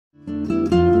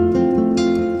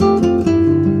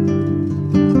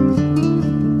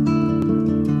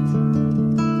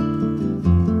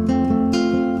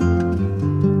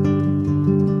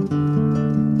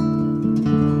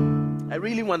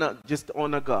want to just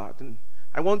honor God. And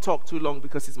I won't talk too long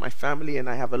because it's my family and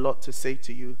I have a lot to say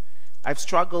to you. I've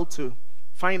struggled to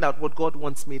find out what God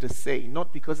wants me to say,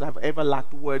 not because I've ever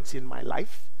lacked words in my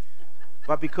life,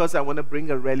 but because I want to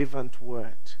bring a relevant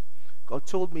word. God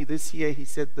told me this year, he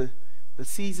said the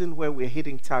season where we're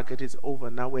hitting target is over.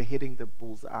 Now we're hitting the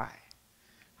bullseye.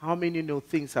 How many know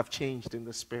things have changed in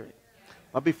the spirit?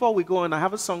 But before we go on, I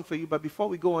have a song for you, but before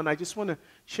we go on, I just want to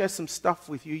share some stuff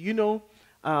with you. You know,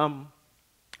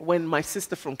 when my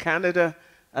sister from Canada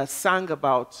sang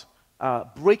about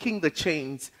breaking the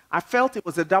chains, I felt it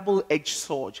was a double-edged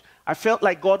sword. I felt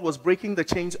like God was breaking the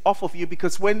chains off of you,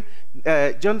 because when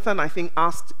Jonathan, I think,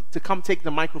 asked to come take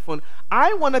the microphone,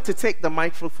 I wanted to take the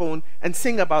microphone and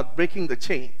sing about breaking the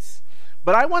chains.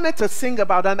 But I wanted to sing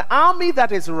about an army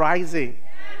that is rising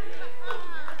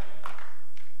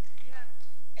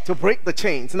to break the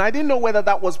chains. And I didn't know whether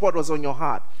that was what was on your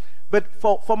heart. But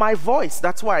for my voice,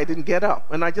 that's why I didn't get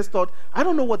up. And I just thought, I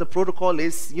don't know what the protocol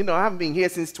is. You know, I haven't been here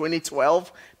since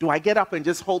 2012. Do I get up and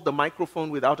just hold the microphone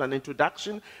without an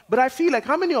introduction? But I feel like,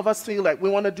 how many of us feel like we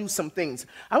want to do some things?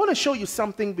 I want to show you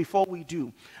something before we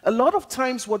do. A lot of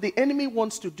times what the enemy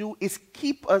wants to do is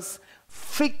keep us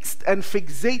fixed and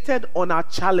fixated on our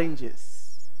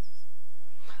challenges.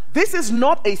 This is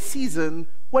not a season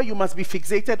where you must be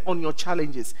fixated on your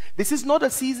challenges. This is not a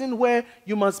season where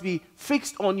you must be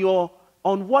fixed on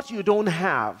what you don't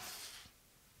have.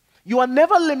 You are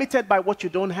never limited by what you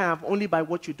don't have, only by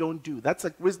what you don't do. That's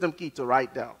a wisdom key to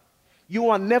write down. You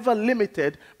are never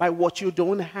limited by what you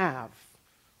don't have,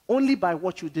 only by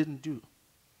what you didn't do.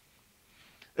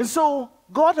 And so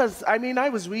God has, I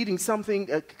was reading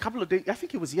something a couple of days, I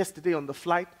think it was yesterday on the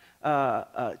flight.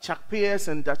 Chuck Pierce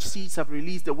and Dutch Seeds have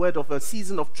released the word of a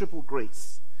season of triple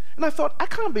grace. And I thought, I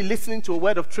can't be listening to a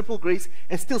word of triple grace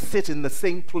and still sit in the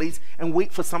same place and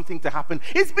wait for something to happen.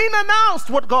 It's been announced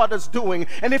what God is doing.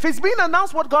 And if it's been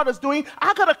announced what God is doing,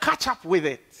 I got to catch up with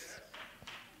it.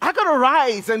 I got to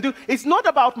rise and do. It's not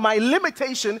about my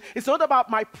limitation. It's not about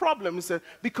my problems.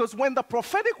 Because when the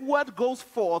prophetic word goes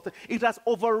forth, it has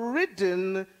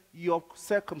overridden your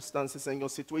circumstances and your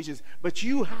situations, but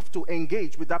you have to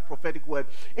engage with that prophetic word.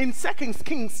 In 2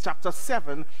 Kings chapter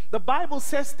 7, the Bible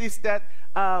says this, that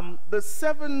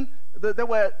there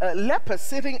were lepers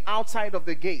sitting outside of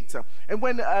the gate. And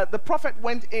when the prophet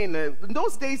went in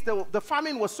those days, the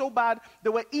famine was so bad, they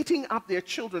were eating up their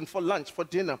children for lunch, for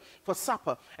dinner, for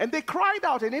supper. And they cried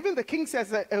out, and even the king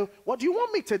says, what do you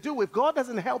want me to do? If God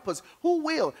doesn't help us, who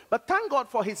will? But thank God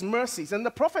for his mercies. And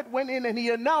the prophet went in and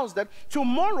he announced that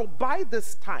tomorrow by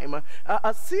this time, a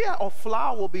seah of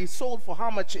flour will be sold for how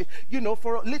much?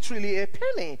 For literally a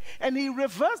penny. And he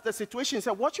reversed the situation and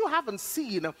said, what you haven't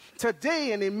seen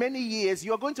today and in many years,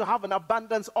 you're going to have an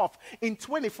abundance of in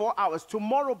 24 hours,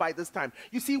 tomorrow by this time.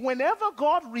 You see, whenever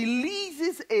God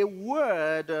releases a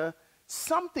word,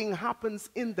 something happens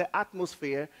in the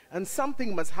atmosphere and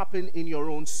something must happen in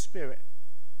your own spirit.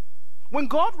 When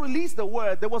God released the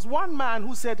word, there was one man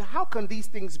who said, how can these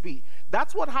things be?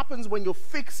 That's what happens when you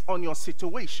fix on your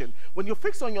situation. When you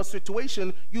fix on your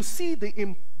situation, you see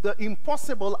the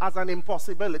impossible as an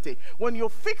impossibility. When you're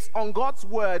fixed on God's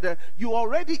word, you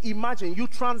already imagine, you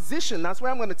transition. That's where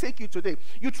I'm going to take you today.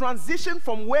 You transition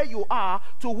from where you are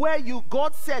to where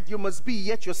God said you must be,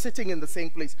 yet you're sitting in the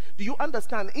same place. Do you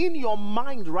understand? In your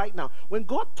mind right now, when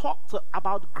God talked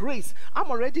about grace,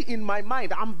 I'm already in my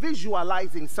mind. I'm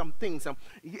visualizing some things.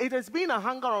 It has been a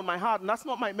hunger on my heart, and that's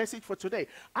not my message for today.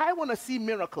 I want to see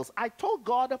miracles. I told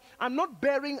God, I'm not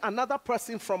bearing another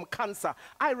person from cancer.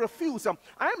 I refuse.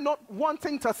 I'm not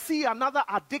wanting to see another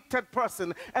addicted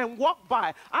person and walk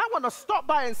by. I want to stop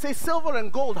by and say, silver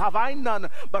and gold have I none,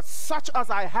 but such as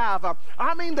I have.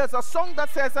 There's a song that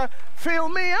says, fill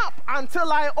me up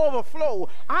until I overflow.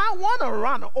 I want to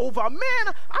run over.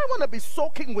 Man, I want to be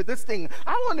soaking with this thing.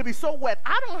 I want to be so wet.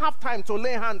 I don't have time to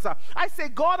lay hands. I say,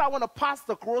 God, I want to pass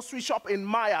the grocery shop in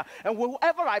Maya, and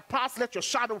whoever I pass, let your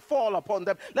shadow fall upon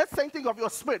them. Let's think of your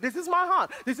spirit. This is my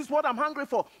heart. This is what I'm hungry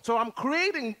for. So I'm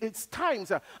creating its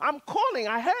times. I'm calling.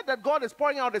 I heard that God is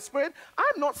pouring out the Spirit.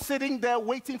 I'm not sitting there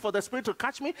waiting for the Spirit to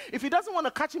catch me. If he doesn't want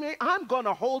to catch me, I'm going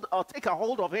to take a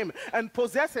hold of him and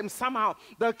possess him somehow.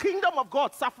 The kingdom of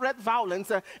God suffereth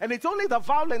violence, and it's only the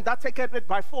violent that taketh it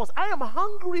by force. I am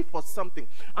hungry for something.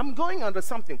 I'm going under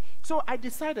something. So I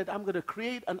decided I'm going to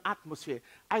create an atmosphere.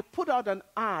 I put out an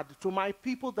ad to my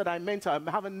people that I mentor.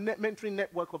 I have a mentoring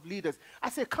network of leaders. I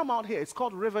say, come out here. It's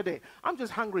called River Day. I'm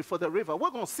just hungry for the river.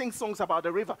 We're going to sing songs about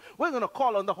the river. We're going to call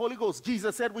call on the Holy Ghost?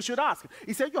 Jesus said we should ask.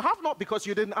 He said, you have not because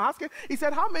you didn't ask it. He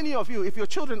said, how many of you, if your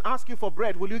children ask you for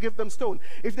bread, will you give them stone?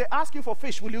 If they ask you for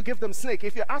fish, will you give them snake?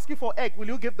 If they ask you for egg, will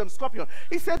you give them scorpion?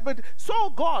 He said, but so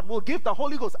God will give the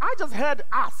Holy Ghost. I just heard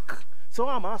ask. So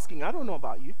I'm asking. I don't know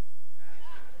about you.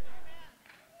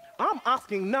 I'm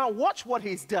asking now, watch what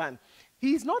he's done.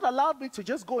 He's not allowed me to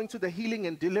just go into the healing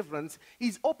and deliverance.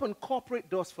 He's opened corporate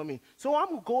doors for me. So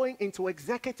I'm going into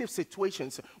executive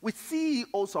situations with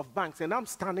CEOs of banks, and I'm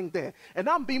standing there, and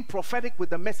I'm being prophetic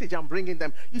with the message I'm bringing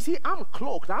them. You see, I'm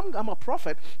cloaked. I'm a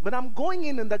prophet, but I'm going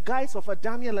in the guise of a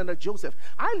Daniel and a Joseph.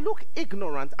 I look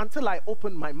ignorant until I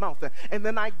open my mouth, and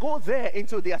then I go there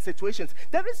into their situations.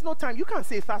 There is no time. You can't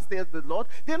say, thus saith the Lord.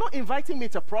 They're not inviting me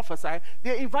to prophesy.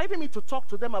 They're inviting me to talk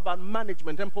to them about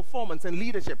management and performance and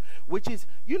leadership, which is,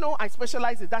 you know, I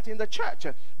specialize in that in the church.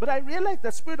 But I realized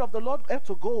the Spirit of the Lord had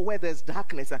to go where there's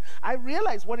darkness. I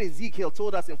realized what Ezekiel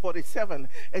told us in 47.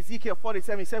 Ezekiel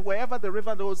 47, he said, wherever the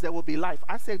river flows, there will be life.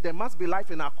 I said, there must be life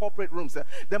in our corporate rooms.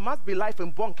 There must be life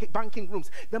in banking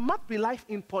rooms. There must be life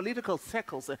in political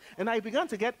circles. And I began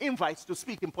to get invites to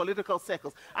speak in political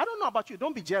circles. I don't know about you.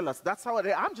 Don't be jealous. That's how it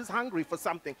is. I'm just hungry for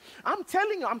something. I'm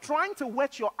telling you, I'm trying to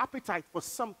whet your appetite for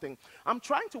something. I'm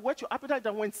trying to whet your appetite.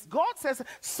 And when God says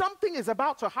something is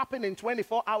about to happen in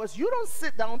 24 hours, you don't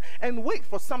sit down and wait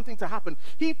for something to happen.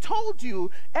 He told you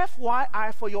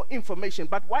FYI for your information,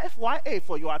 but FYA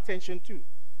for your attention too.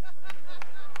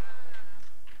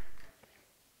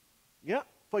 Yeah,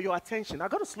 for your attention. I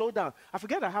got to slow down. I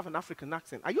forget I have an African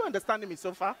accent. Are you understanding me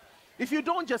so far? If you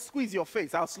don't just squeeze your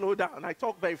face, I'll slow down. I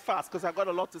talk very fast because I've got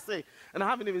a lot to say, and I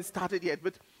haven't even started yet.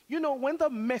 But you know, when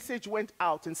the message went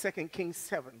out in 2 Kings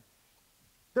 7,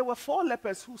 there were 4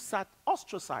 lepers who sat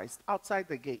ostracized outside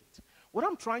the gate. What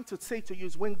I'm trying to say to you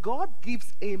is when God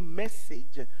gives a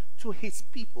message to his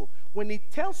people, when he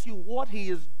tells you what he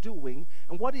is doing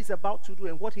and what he's about to do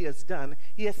and what he has done,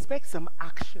 he expects some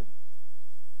action.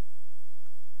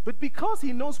 But because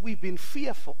he knows we've been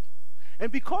fearful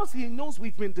and because he knows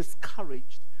we've been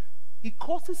discouraged, he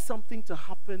causes something to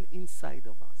happen inside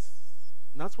of us.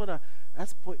 And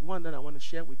that's point 1 that I want to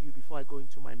share with you before I go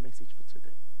into my message for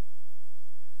today.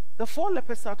 The 4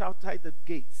 lepers sat outside the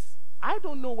gates. I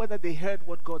don't know whether they heard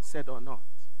what God said or not.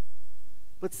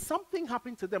 But something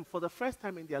happened to them. For the first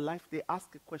time in their life, they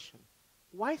asked a question.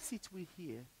 Why sit we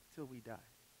here till we die?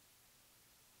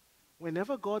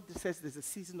 Whenever God says there's a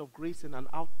season of grace and an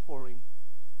outpouring,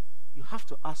 you have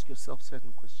to ask yourself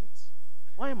certain questions.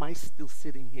 Why am I still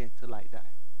sitting here till I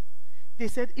die? They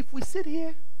said, if we sit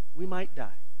here, we might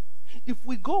die. If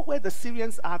we go where the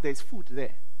Syrians are, there's food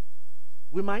there.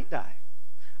 We might die.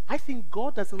 I think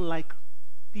God doesn't like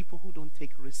people who don't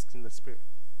take risks in the spirit.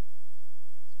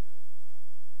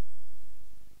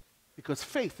 Because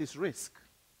faith is risk.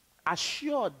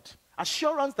 Assurance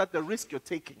that the risk you're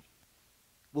taking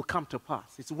will come to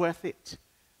pass. It's worth it.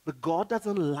 But God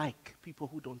doesn't like people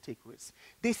who don't take risks.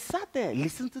 They sat there,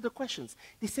 listened to the questions.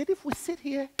 They said, if we sit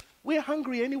here, we're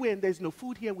hungry anyway and there's no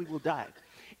food here, we will die.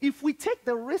 If we take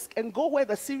the risk and go where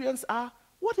the Syrians are,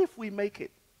 what if we make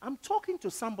it? I'm talking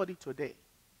to somebody today.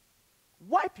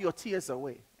 Wipe your tears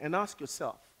away and ask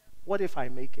yourself, what if I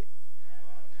make it?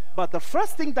 But the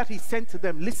first thing that he said to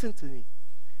them, listen to me.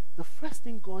 The first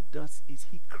thing God does is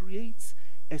he creates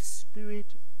a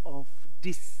spirit of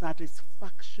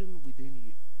dissatisfaction within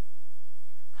you.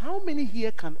 How many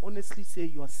here can honestly say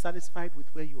you are satisfied with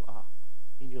where you are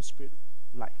in your spirit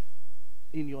life?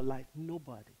 In your life?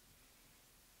 Nobody.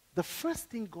 The first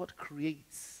thing God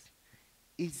creates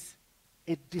is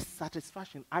a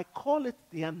dissatisfaction. I call it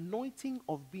the anointing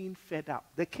of being fed up.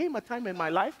 There came a time in my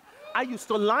life I used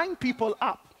to line people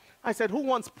up. I said, who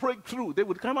wants breakthrough? They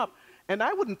would come up. And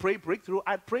I wouldn't pray breakthrough.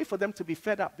 I'd pray for them to be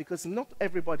fed up because not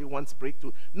everybody wants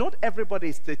breakthrough. Not everybody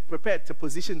is prepared to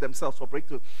position themselves for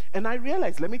breakthrough. And I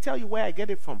realized, let me tell you where I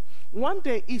get it from. One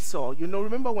day Esau,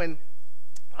 remember when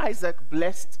Isaac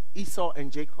blessed Esau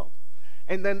and Jacob?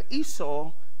 And then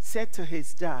Esau said to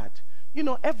his dad,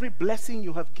 every blessing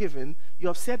you have given, you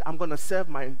have said, I'm going to serve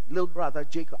my little brother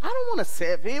Jacob. I don't want to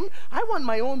serve him. I want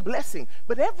my own blessing.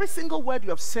 But every single word you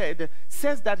have said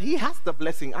says that he has the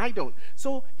blessing. I don't.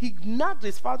 So he nagged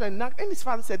his father and his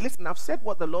father said, listen, I've said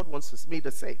what the Lord wants me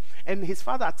to say. And his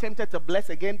father attempted to bless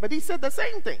again, but he said the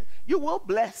same thing. You will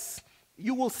bless.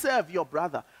 You will serve your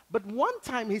brother. But one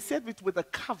time he said it with a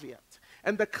caveat.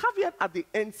 And the caveat at the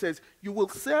end says, you will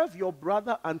serve your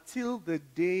brother until the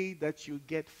day that you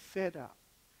get fed up.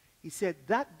 He said,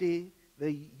 that day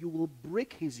you will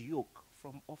break his yoke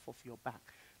from off of your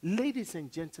back. Ladies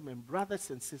and gentlemen,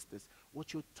 brothers and sisters,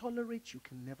 what you tolerate, you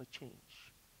can never change.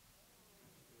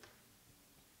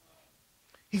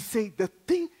 He said,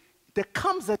 there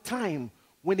comes a time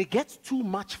when it gets too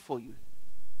much for you,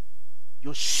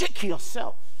 you shake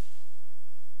yourself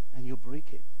and you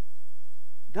break it.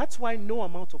 That's why no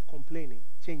amount of complaining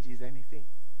changes anything.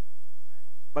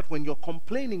 But when your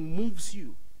complaining moves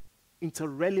you into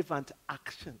relevant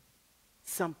action,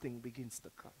 something begins to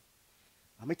come.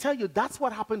 Let me tell you, that's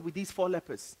what happened with these 4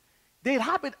 lepers. They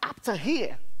had it up to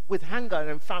here with hunger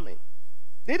and famine.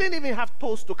 They didn't even have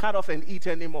toast to cut off and eat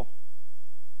anymore.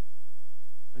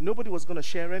 And nobody was going to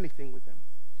share anything with them.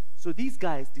 So these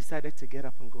guys decided to get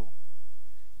up and go.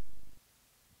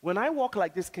 When I walk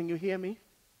like this, can you hear me?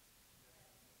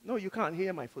 No, you can't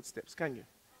hear my footsteps, can you?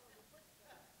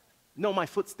 No, my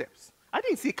footsteps. I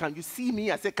didn't say, can you see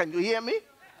me? I said, can you hear me?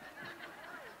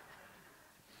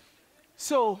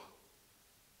 So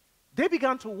they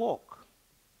began to walk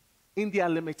in their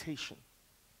limitation.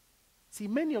 See,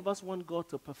 many of us want God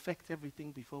to perfect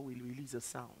everything before we release a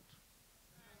sound.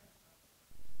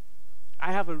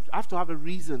 I have to have a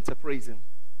reason to praise him.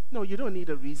 No, you don't need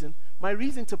a reason. My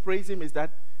reason to praise him is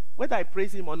that whether I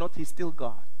praise him or not, he's still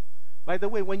God. By the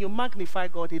way, when you magnify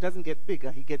God, he doesn't get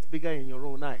bigger. He gets bigger in your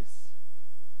own eyes.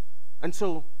 And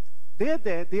so they're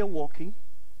there, they're walking.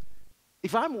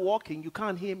 If I'm walking, you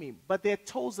can't hear me, but their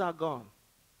toes are gone.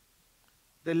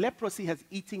 The leprosy has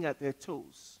eaten at their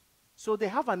toes. So they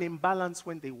have an imbalance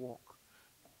when they walk.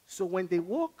 So when they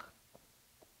walk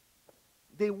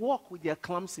with their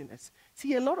clumsiness.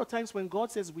 See, a lot of times when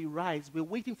God says we rise, we're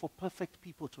waiting for perfect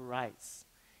people to rise.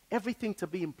 Everything to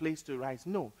be in place to rise.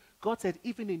 No. God said,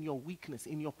 even in your weakness,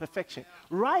 in your perfection,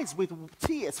 rise with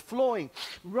tears flowing,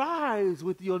 rise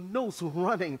with your nose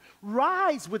running,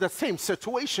 rise with the same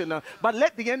situation, but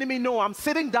let the enemy know I'm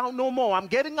sitting down no more. I'm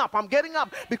getting up,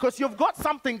 because you've got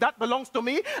something that belongs to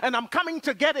me, and I'm coming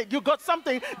to get it. You got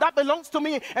something that belongs to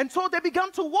me. And so they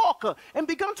began to walk,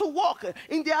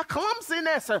 in their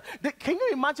clumsiness. Can you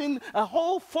imagine a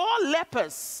whole 4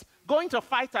 lepers going to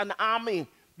fight an army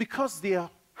because they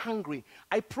are hungry?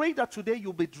 I pray that today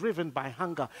you'll be driven by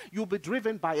hunger. You'll be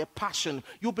driven by a passion.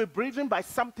 You'll be driven by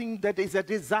something that is a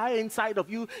desire inside of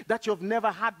you that you've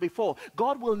never had before.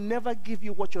 God will never give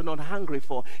you what you're not hungry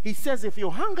for. He says, if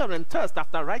you hunger and thirst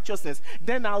after righteousness,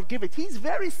 then I'll give it. He's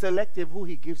very selective who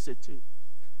he gives it to.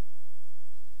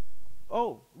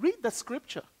 Oh, read the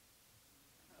scripture.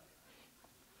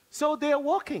 So they're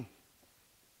walking.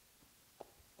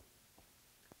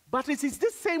 But it is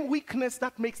this same weakness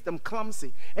that makes them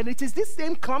clumsy. And it is this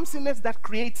same clumsiness that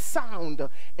creates sound.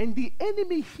 And the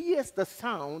enemy hears the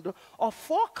sound of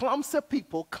 4 clumsy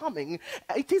people coming.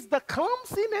 It is the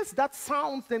clumsiness that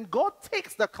sounds. Then God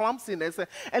takes the clumsiness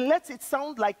and lets it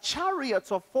sound like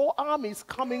chariots of 4 armies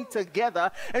coming together.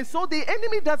 And so the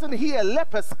enemy doesn't hear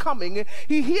lepers coming.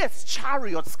 He hears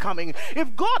chariots coming.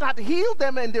 If God had healed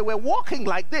them and they were walking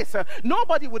like this,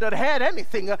 nobody would have heard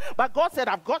anything. But God said,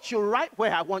 I've got you right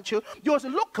where I want you. You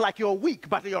look like you're weak,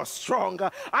 but you're strong.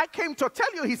 I came to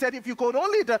tell you, he said, if you could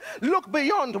only look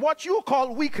beyond what you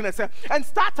call weakness and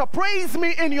start to praise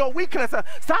me in your weakness,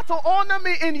 start to honor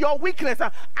me in your weakness,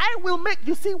 I will make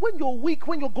you see. When you're weak,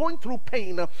 when you're going through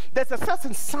pain, there's a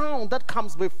certain sound that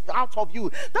comes out of you.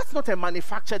 That's not a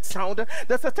manufactured sound.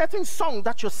 There's a certain song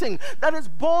that you sing that is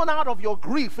born out of your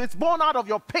grief. It's born out of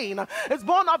your pain. It's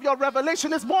born out of your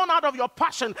revelation. It's born out of your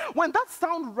passion. When that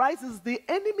sound rises, the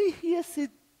enemy hears it.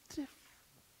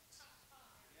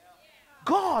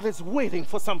 God is waiting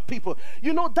for some people.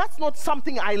 You know, that's not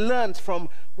something I learned from,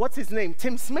 what's his name?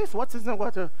 Tim Smith? What's his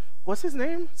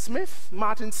name? Smith?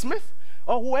 Martin Smith?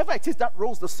 Or whoever it is that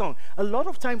wrote the song. A lot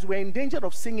of times we're in danger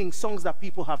of singing songs that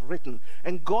people have written.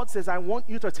 And God says, I want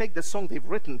you to take the song they've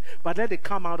written, but let it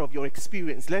come out of your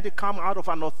experience. Let it come out of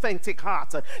an authentic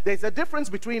heart. There's a difference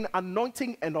between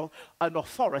anointing and an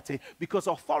authority, because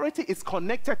authority is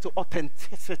connected to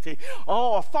authenticity.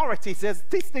 Oh, authority says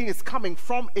this thing is coming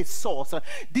from its source.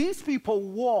 These people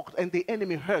walked and the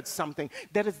enemy heard something.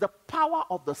 There is the power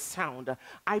of the sound.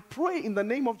 I pray in the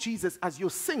name of Jesus, as you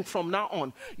sing from now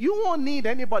on, you won't need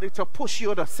anybody to push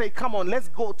you to say, come on, let's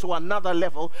go to another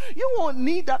level. You won't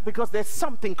need that, because there's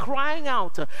something crying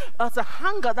out. There's a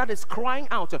hunger that is crying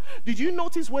out. Did you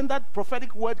notice when that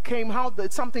prophetic word came, how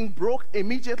something broke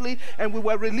immediately and we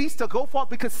were released to go forth?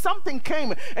 Because something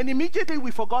came and immediately we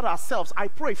forgot ourselves. I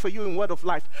pray for you in Word of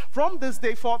Life. From this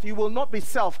day forth, you will not be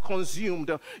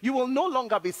self-consumed. You will no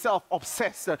longer be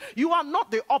self-obsessed. You are not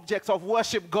the object of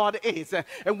worship God is.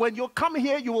 And when you come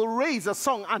here, you will raise a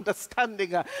song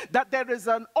understanding that there there is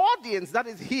an audience that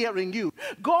is hearing you.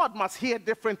 God must hear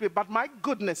differently, but my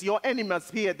goodness, your enemy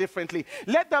must hear differently.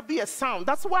 Let there be a sound.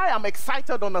 That's why I'm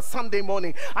excited on a Sunday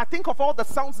morning. I think of all the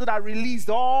sounds that are released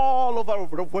all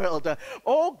over the world.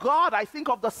 Oh God, I think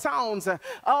of the sounds.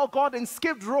 Oh God, in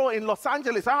Skid Row in Los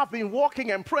Angeles, I've been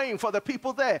walking and praying for the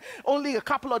people there only a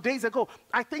couple of days ago.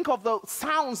 I think of the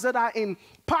sounds that are in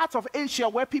parts of Asia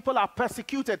where people are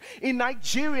persecuted, in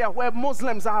Nigeria where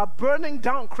Muslims are burning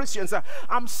down Christians.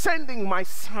 I'm sending my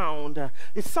sound.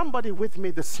 Is somebody with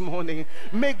me this morning?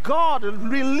 May God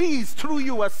release through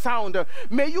you a sound.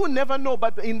 May you never know,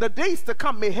 but in the days to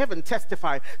come, may heaven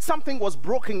testify. Something was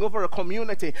broken over a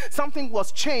community. Something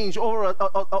was changed over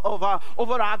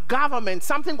our government.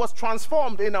 Something was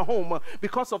transformed in a home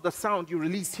because of the sound you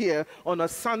released here on a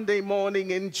Sunday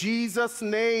morning in Jesus'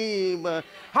 name.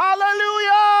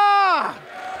 Hallelujah!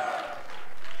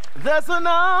 There's an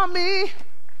army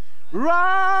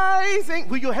rising.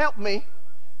 Will you help me?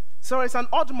 Sorry, it's an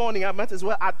odd morning. I might as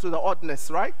well add to the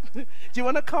oddness, right? Do you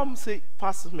want to come say,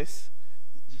 Pastor Miss?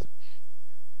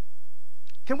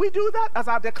 Can we do that as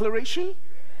our declaration?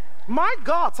 My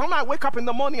God, sometimes I wake up in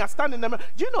the morning, I stand in the mirror.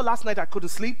 Do you know last night I couldn't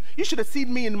sleep? You should have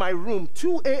seen me in my room,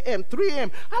 2 a.m., 3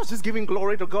 a.m. I was just giving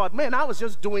glory to God. Man, I was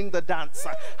just doing the dance.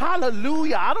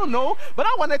 Hallelujah. I don't know, but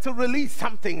I wanted to release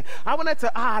something. I wanted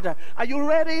to add, are you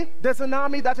ready? There's an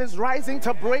army that is rising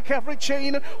to break every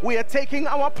chain. We are taking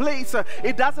our place.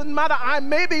 It doesn't matter.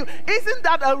 Isn't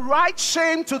that a right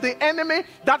shame to the enemy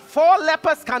that 4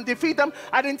 lepers can defeat them?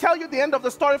 I didn't tell you the end of the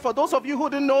story for those of you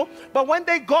who didn't know, but when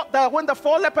they got there, when the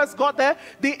 4 lepers got there,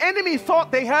 the enemy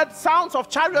thought they heard sounds of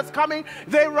chariots coming.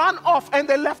 They ran off and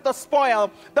they left the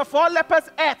spoil. The 4 lepers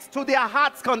ate to their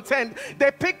heart's content.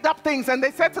 They picked up things and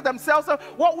they said to themselves,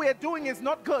 what we are doing is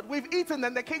not good. We've eaten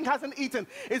and the king hasn't eaten.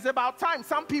 It's about time.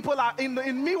 Some people are in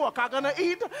Miwok are going to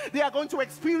eat. They are going to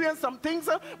experience some things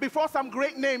before some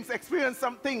great names experience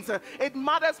some things. It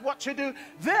matters what you do.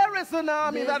 There is an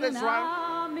army that is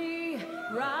rising.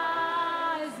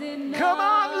 Come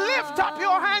on, lift up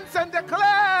your hands and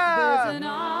declare. There's an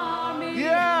army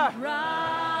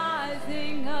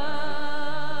rising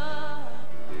up.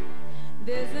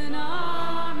 There's an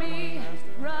army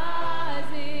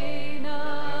rising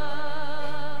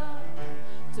up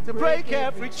to break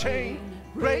every chain,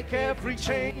 break every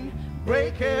chain,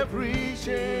 break every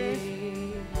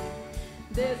chain.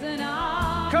 There's an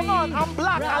army. Come on, I'm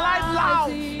black, I like loud.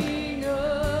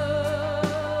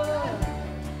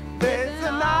 There's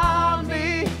an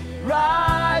army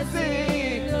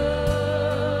rising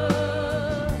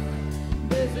up.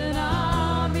 There's an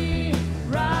army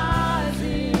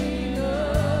rising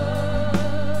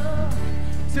up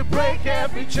to break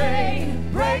every chain,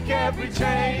 break every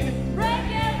chain. Break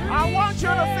every I want you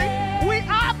to sing, we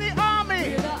are the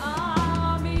army.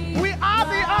 We are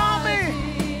the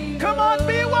army. Come on,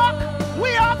 Miwok,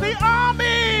 we are the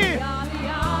army.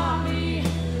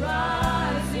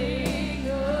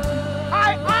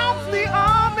 I am the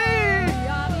army.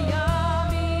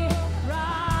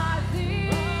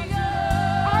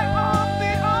 I am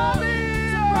the army.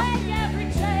 Break every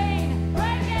chain,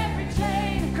 break every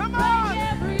chain. Come break on.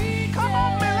 every chain. Come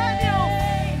on,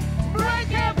 millennials.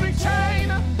 Break every chain.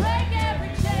 Break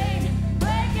every chain,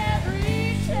 break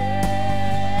every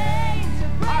chain.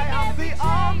 I am the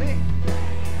army.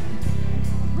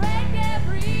 Break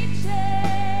every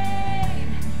chain.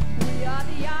 We are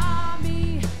the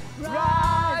army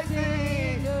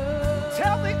rising up.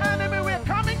 Tell the enemy we're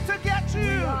coming to get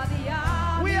you.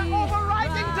 We are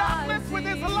overriding darkness with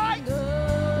his light.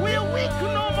 We are weak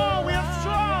no more. We are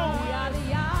strong. We are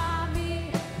the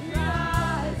army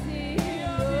rising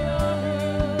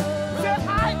up. Say,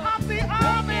 I am the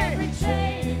army. Every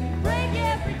chain, break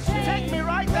every chain. Take me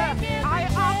right there. I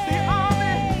am the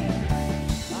army.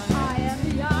 I am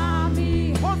the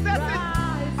army. Possess it.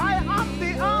 I am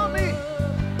the army.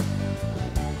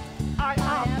 I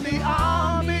am the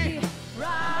army.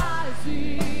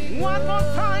 Rising. One more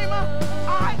time.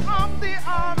 I am the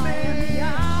army. The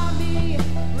army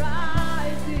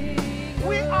rising.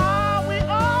 We are the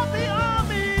army. We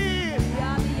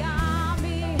are the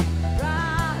army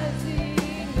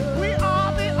rising. We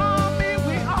are the army.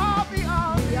 We are the We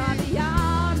are army. the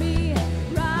army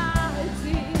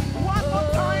rising. One more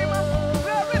time.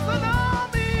 There is an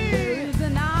army.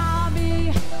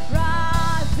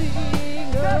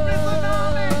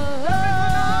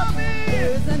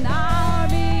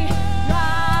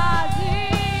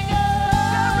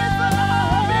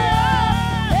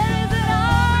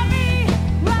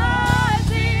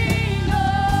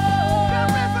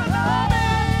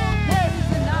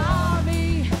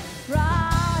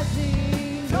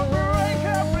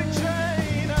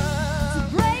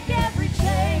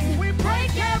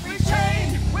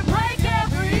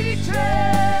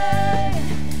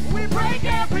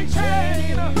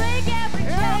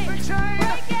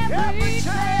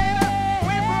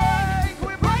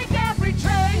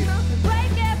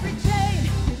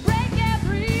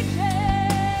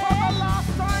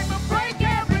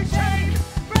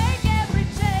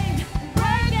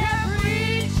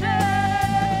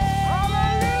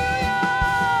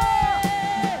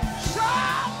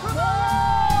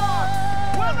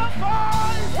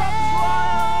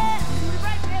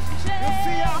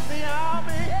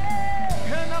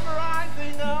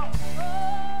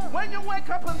 wake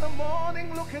up in the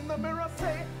morning, look in the mirror,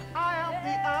 say, I am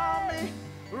the army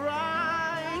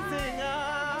rising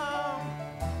up.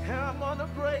 And I'm gonna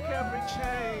break every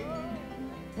chain.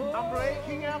 I'm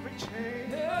breaking every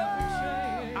chain.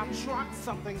 Attract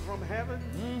something from heaven.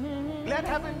 Let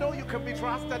heaven know you can be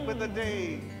trusted with the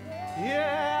day.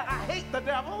 Yeah, I hate the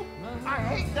devil. I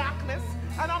hate darkness.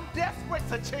 And I'm desperate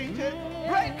to change it.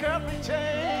 Break every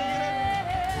chain.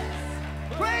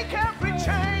 Break every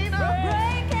chain.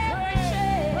 Break every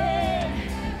chain.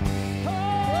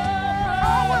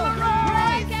 I will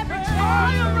arise. Break every chain. I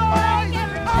arise. Break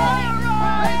every I chain.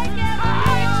 arise. Break every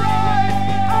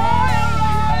I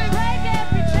arise. Break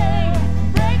every chain.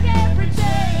 Break every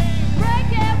chain. Break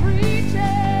every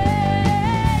chain.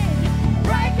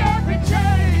 Break every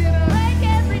chain. Break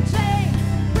every chain.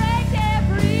 Break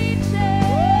every chain.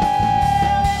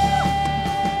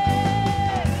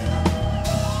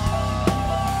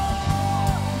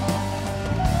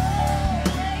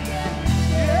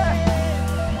 Yeah.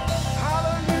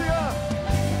 Hallelujah.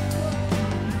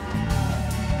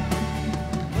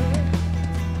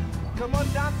 Come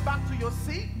on, dance back to your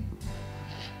seat.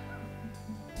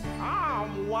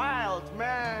 I'm wild,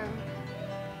 man.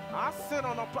 I sit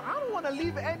on a. I don't want to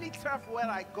leave any turf where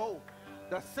I go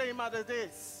the same as it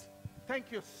is.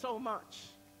 Thank you so much.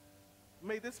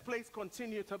 May this place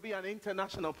continue to be an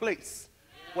international place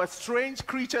where strange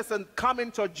creatures and come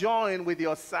into join with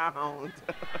your sound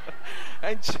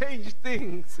and change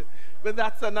things. But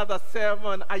that's another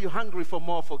sermon. Are you hungry for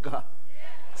more for God?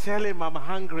 Tell him I'm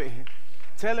hungry.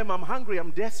 Tell him I'm hungry,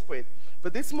 I'm desperate.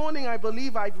 But this morning I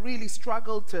believe I've really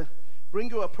struggled to bring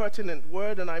you a pertinent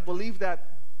word, and I believe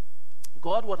that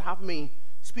God would have me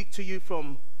speak to you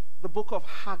from the book of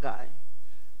Haggai.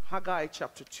 Haggai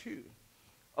chapter 2.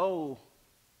 Oh,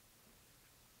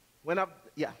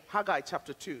 Haggai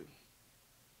chapter 2.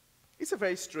 It's a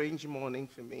very strange morning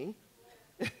for me.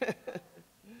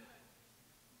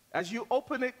 As you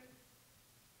open it,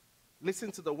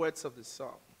 listen to the words of the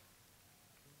song.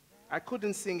 I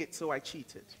couldn't sing it, so I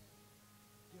cheated.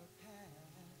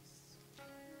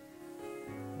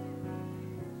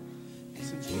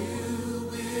 You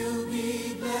will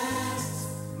be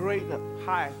blessed Greater,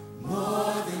 high.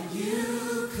 more than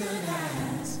you could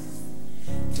ask.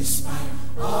 Despite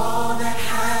all that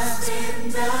has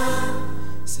been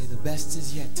done, say the best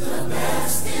is yet to come. The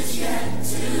best is yet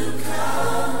to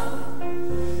come,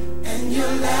 and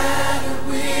your ladder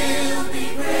will be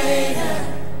greater.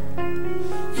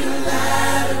 Your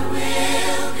ladder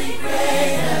will be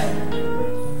greater.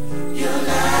 Your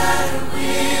ladder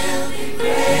will be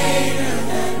greater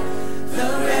than the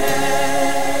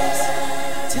rest.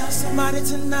 Tell somebody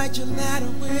tonight your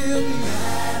ladder will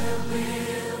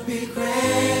be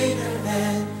greater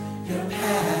than your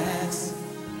past.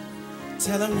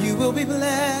 Tell them you will be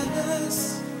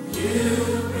blessed. You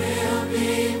will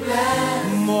be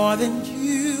blessed more than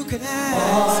you could ask.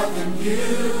 More than you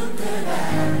could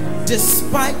ask.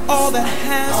 Despite all that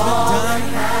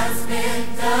has been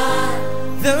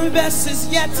done, the best is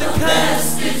yet to come. The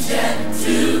best is yet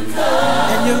to come,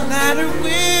 and your ladder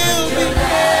will be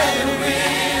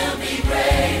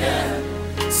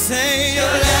greater. Say your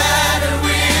ladder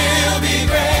will be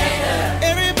greater.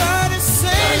 Everybody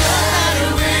say your ladder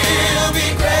will be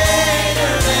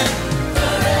greater than the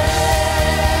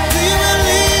rest. Do you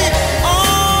believe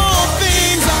all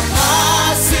things are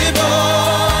possible?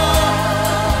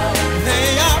 They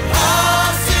are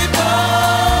possible.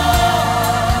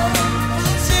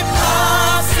 It's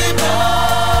impossible.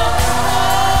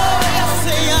 Yes,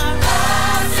 they are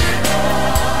possible.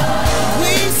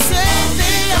 We say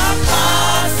they are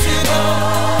possible.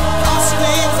 All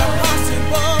things are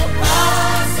possible.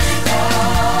 Possible.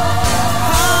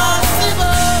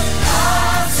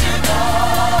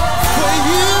 For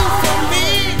you, for me.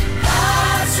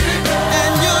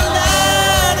 And your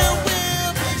ladder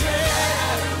will be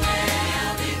greater.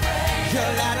 Your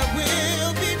ladder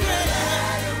will be greater.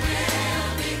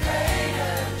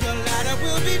 Your ladder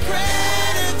will be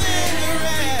greater than the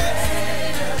rest.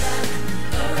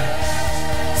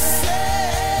 Say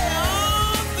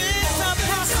all things are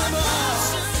possible.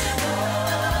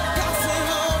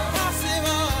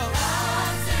 Possible.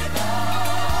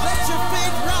 Let your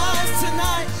faith rise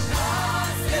tonight.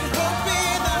 Let hope be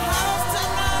in the house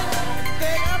tonight.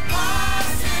 They are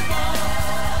possible.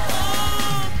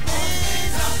 All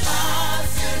things are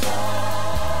possible.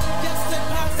 Yes, they're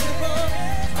possible.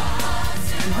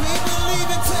 We believe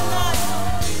it tonight.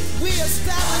 We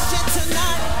establish it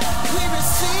tonight. We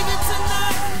receive it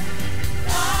tonight.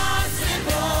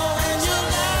 Possible. And your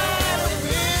ladder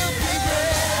will be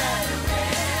great.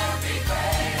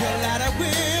 Your ladder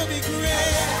will be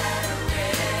great.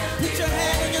 Put your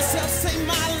hand on yourself, say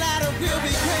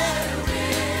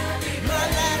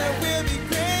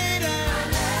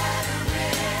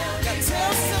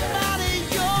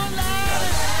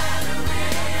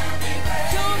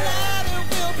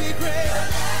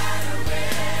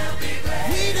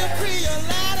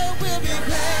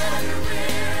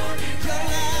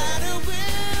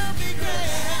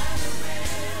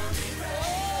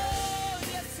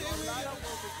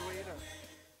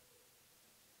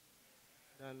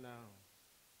than now.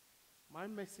 My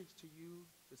message to you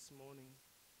this morning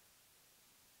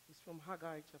is from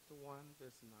Haggai chapter 1,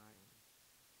 verse 9.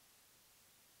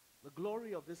 The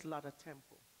glory of this latter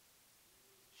temple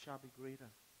shall be greater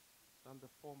than the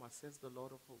former, says the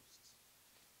Lord of hosts.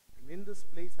 And in this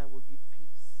place I will give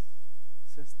peace,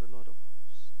 says the Lord of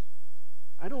hosts.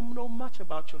 I don't know much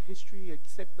about your history,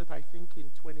 except that I think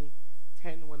in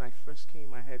 2010 when I first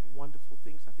came, I heard wonderful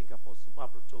things. I think Apostle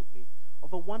Barbara told me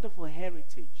of a wonderful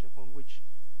heritage upon which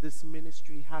this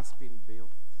ministry has been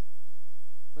built.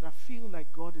 But I feel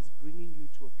like God is bringing you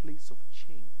to a place of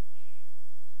change.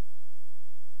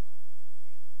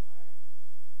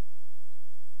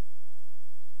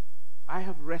 I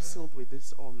have wrestled with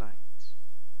this all night.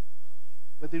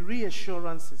 But the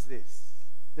reassurance is this: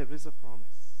 there is a promise.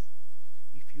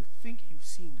 If you think you've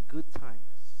seen good times,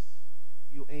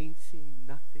 you ain't seen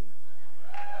nothing.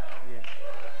 Yeah.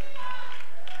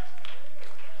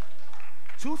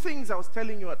 Two things I was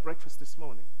telling you at breakfast this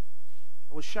morning.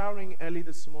 I was showering early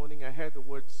this morning. I heard the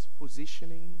words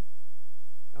positioning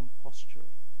and posturing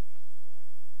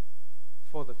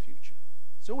for the future.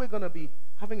 So we're going to be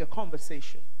having a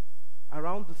conversation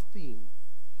around the theme.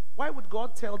 Why would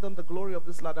God tell them the glory of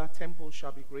this latter temple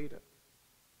shall be greater?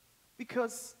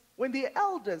 Because when the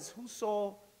elders who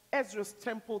saw Ezra's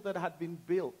temple that had been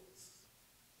built,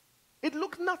 it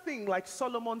looked nothing like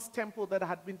Solomon's temple that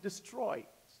had been destroyed.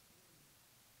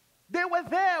 They were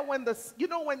there when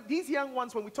when these young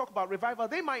ones, when we talk about revival,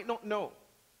 they might not know.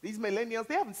 These millennials,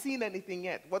 they haven't seen anything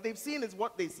yet. What they've seen is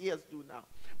what they see us do now.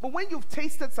 But when you've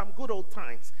tasted some good old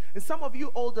times, and some of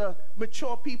you older,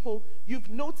 mature people, you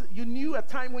knew a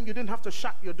time when you didn't have to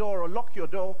shut your door or lock your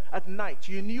door at night.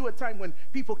 You knew a time when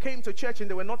people came to church and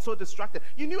they were not so distracted.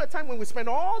 You knew a time when we spent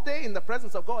all day in the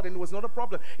presence of God and it was not a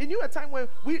problem. You knew a time when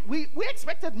we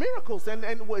expected miracles and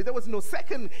there was no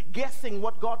second guessing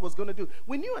what God was going to do.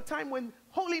 We knew a time when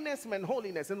holiness meant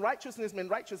holiness and righteousness meant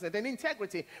righteousness and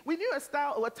integrity. We knew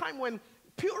a time when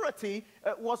purity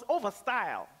was over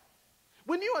style.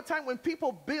 We knew a time when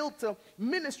people built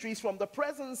ministries from the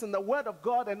presence and the word of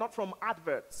God and not from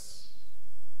adverts.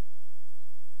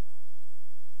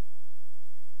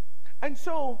 And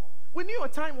so we knew a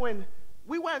time when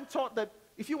we weren't taught that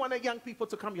if you wanted young people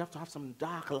to come, you have to have some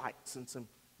dark lights and some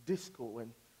disco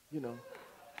and,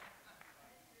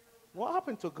 What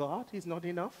happened to God? He's not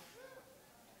enough.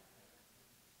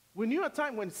 We knew a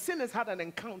time when sinners had an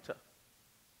encounter.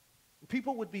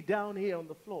 People would be down here on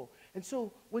the floor. And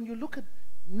so when you look at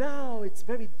now, it's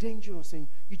very dangerous and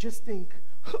you just think,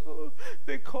 oh,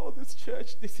 they call this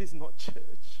church. This is not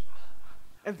church.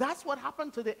 And that's what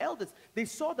happened to the elders. They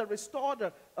saw the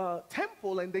restored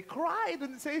temple and they cried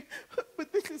and they say,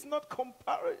 but this is not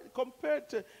compared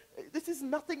to, this is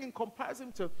nothing in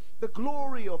comparison to the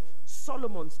glory of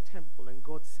Solomon's temple. And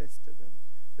God says to them,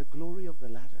 the glory of the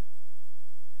latter,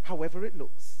 however it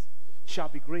looks, shall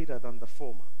be greater than the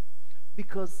former.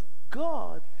 Because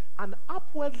God, an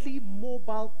upwardly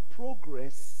mobile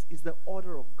progress is the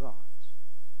order of God.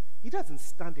 He doesn't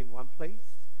stand in one place.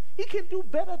 He can do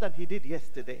better than he did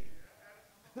yesterday.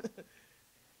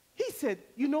 He said,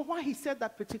 you know why he said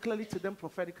that particularly to them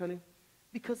prophetically?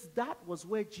 Because that was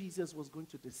where Jesus was going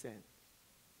to descend.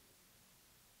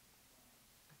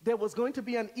 There was going to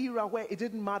be an era where it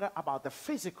didn't matter about the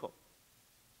physical.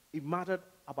 It mattered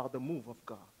about the move of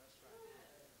God.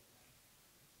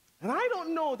 And I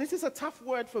don't know, this is a tough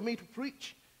word for me to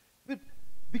preach,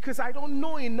 because I don't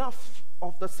know enough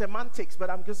of the semantics, but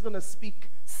I'm just going to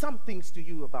speak some things to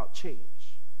you about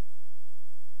change.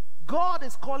 God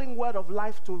is calling Word of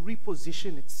Life to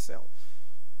reposition itself.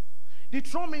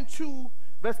 Deuteronomy 2,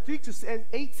 verse 3 to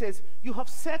 8 says, you have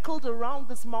circled around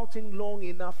this mountain long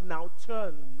enough, now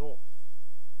turn north.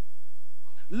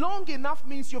 Long enough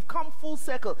means you've come full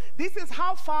circle. This is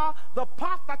how far the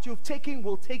path that you've taken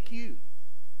will take you.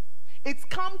 It's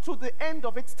come to the end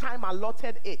of its time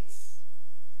allotted it.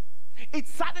 It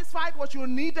satisfied what you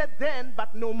needed then,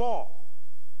 but no more.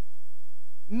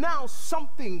 Now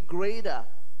something greater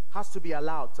has to be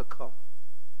allowed to come.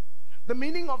 The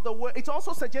meaning of the word, it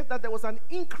also suggests that there was an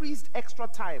increased extra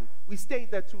time. We stayed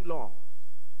there too long.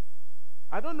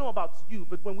 I don't know about you,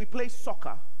 but when we play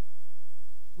soccer,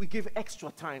 we give extra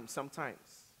time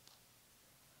sometimes.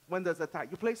 When there's a time.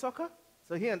 You play soccer?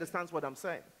 So he understands what I'm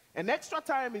saying. An extra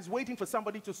time is waiting for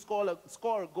somebody to score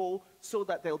a goal so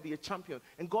that there'll be a champion.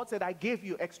 And God said, I gave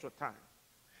you extra time.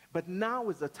 But now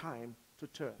is the time to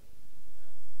turn.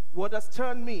 What does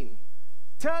turn mean?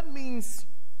 Turn means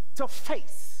to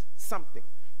face something.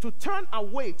 To turn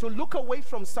away, to look away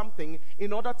from something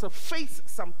in order to face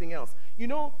something else. You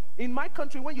know, in my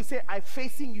country, when you say I'm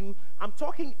facing you, I'm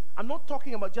not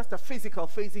talking about just a physical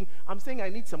facing. I'm saying I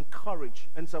need some courage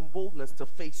and some boldness to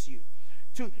face you.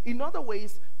 In other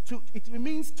ways, it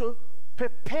means to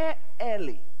prepare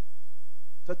early.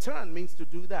 To turn means to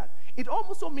do that. It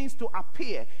also means to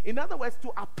appear. In other words,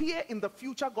 to appear in the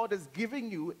future God is giving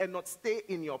you and not stay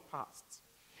in your past.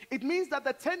 It means that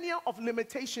the tenure of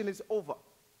limitation is over.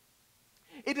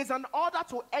 It is an order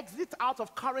to exit out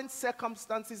of current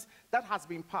circumstances that has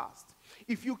been passed.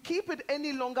 If you keep it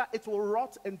any longer, it will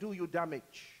rot and do you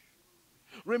damage.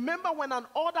 Remember, when an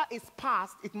order is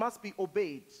passed, it must be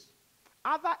obeyed.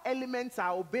 Other elements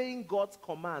are obeying God's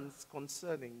commands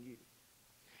concerning you.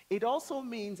 It also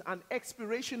means an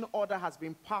expiration order has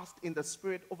been passed in the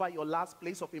spirit over your last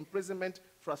place of imprisonment,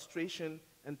 frustration,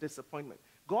 and disappointment.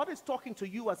 God is talking to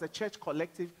you as a church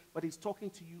collective, but he's talking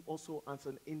to you also as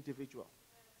an individual.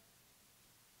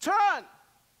 Turn!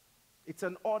 It's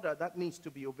an order that needs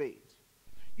to be obeyed.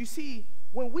 You see,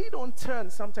 when we don't turn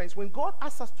sometimes, when God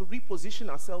asks us to reposition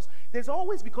ourselves, there's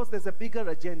always because there's a bigger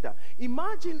agenda.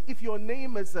 Imagine if your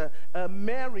name is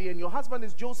Mary and your husband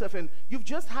is Joseph and you've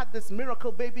just had this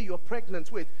miracle baby you're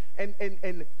pregnant with, and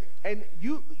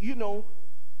you know,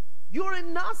 you're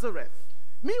in Nazareth.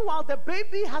 Meanwhile, the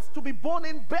baby has to be born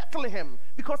in Bethlehem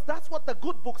because that's what the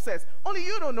good book says. Only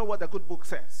you don't know what the good book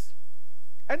says.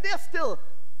 And they're still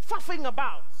faffing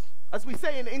about. As we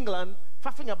say in England,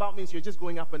 faffing about means you're just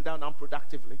going up and down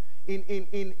unproductively.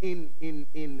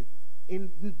 In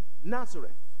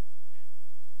Nazareth.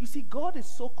 You see, God is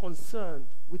so concerned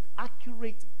with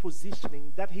accurate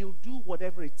positioning that he'll do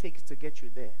whatever it takes to get you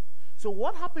there. So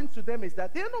what happens to them is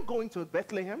that they're not going to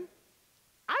Bethlehem.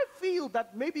 I feel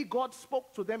that maybe God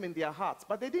spoke to them in their hearts,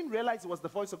 but they didn't realize it was the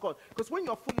voice of God. Because when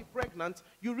you're fully pregnant,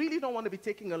 you really don't want to be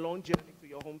taking a long journey to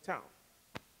your hometown.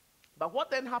 But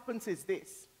what then happens is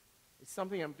this. It's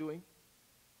something I'm doing.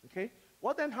 Okay?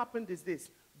 What then happened is this.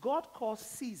 God caused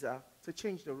Caesar to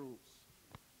change the rules.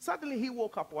 Suddenly he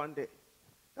woke up one day.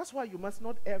 That's why you must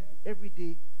not every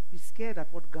day be scared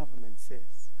at what government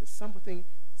says. Because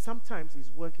sometimes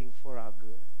is working for our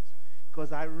good.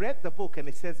 Because I read the book and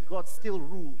it says God still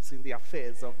rules in the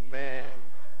affairs of man.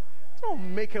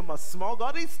 Don't make him a small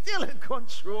God. He's still in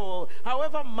control.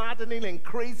 However maddening and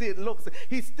crazy it looks,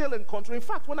 he's still in control. In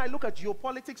fact, when I look at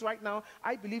geopolitics right now,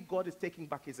 I believe God is taking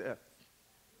back his earth.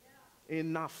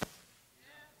 Enough.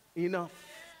 Enough.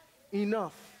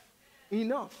 Enough.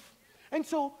 Enough. And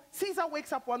so Caesar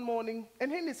wakes up one morning,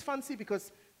 and in his fancy,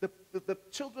 because the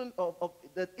children of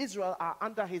Israel are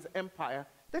under his empire,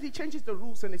 that he changes the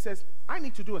rules and he says, I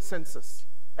need to do a census.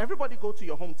 Everybody go to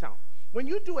your hometown. When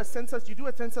you do a census, you do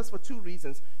a census for two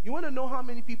reasons. You want to know how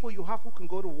many people you have who can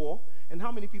go to war and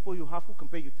how many people you have who can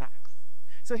pay you tax.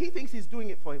 So he thinks he's doing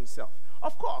it for himself.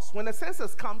 Of course, when the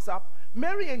census comes up,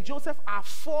 Mary and Joseph are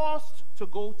forced to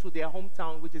go to their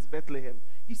hometown, which is Bethlehem.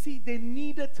 You see, they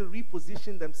needed to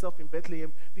reposition themselves in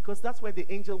Bethlehem because that's where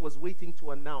the angel was waiting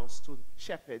to announce to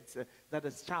shepherds that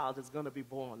a child is going to be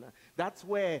born. That's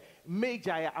where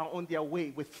Magi are on their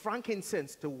way with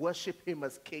frankincense to worship him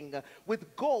as king,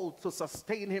 with gold to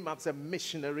sustain him as a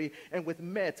missionary, and with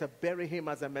myrrh to bury him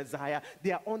as a Messiah.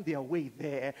 They are on their way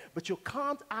there. But you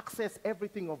can't access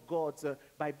everything of God's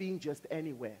by being just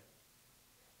anywhere.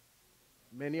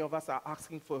 Many of us are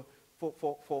asking for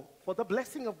the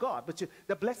blessing of God, but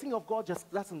the blessing of God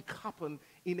just doesn't happen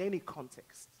in any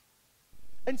context.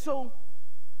 And so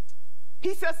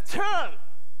he says, turn.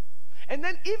 And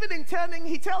then even in turning,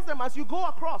 he tells them, as you go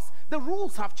across, the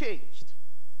rules have changed.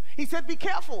 He said, be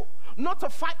careful not to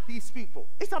fight these people.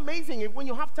 It's amazing. When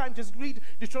you have time, just read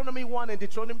Deuteronomy 1 and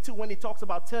Deuteronomy 2 when he talks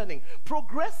about turning.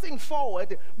 Progressing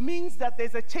forward means that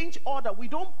there's a change order. We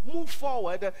don't move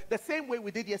forward the same way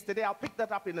we did yesterday. I'll pick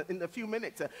that up in a few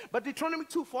minutes. But Deuteronomy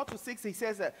 2,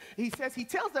 4-6, he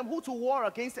tells them who to war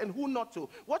against and who not to.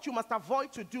 What you must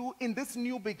avoid to do in this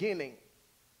new beginning.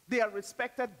 They are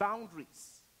respected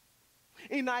boundaries.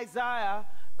 In Isaiah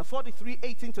 43,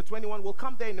 18-21, we'll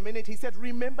come there in a minute. He said,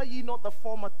 remember ye not the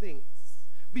former things.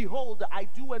 Behold, I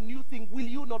do a new thing. Will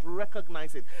you not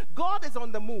recognize it? God is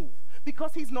on the move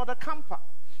because he's not a camper.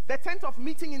 The tent of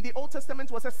meeting in the Old Testament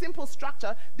was a simple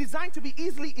structure designed to be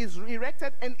easily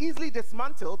erected and easily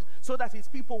dismantled so that his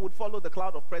people would follow the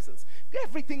cloud of presence.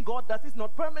 Everything God does is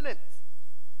not permanent.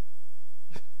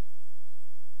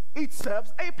 It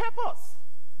serves a purpose.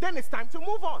 Then it's time to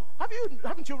move on.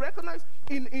 Haven't you recognized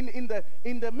in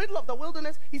the middle of the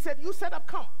wilderness, he said, you set up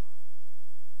camp.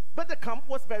 But the camp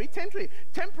was very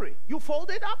temporary. You fold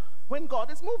it up, when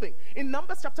God is moving. In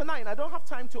Numbers chapter 9, I don't have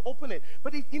time to open it,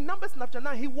 but in Numbers chapter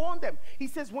 9, he warned them. He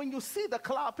says, when you see the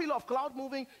pillar of cloud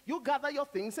moving, you gather your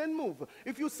things and move.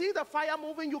 If you see the fire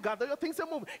moving, you gather your things and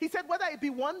move. He said, whether it be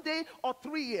 1 day or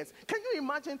 3 years. Can you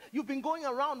imagine you've been going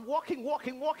around walking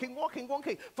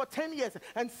for 10 years,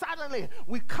 and suddenly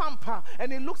we camp,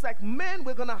 and it looks like, man,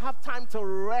 we're going to have time to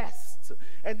rest.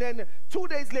 And then 2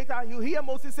 days later, you hear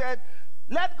Moses said,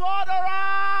 let God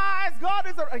arise. God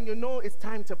is arise. And you know it's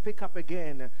time to pick up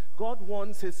again. God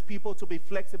wants his people to be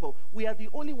flexible. We are the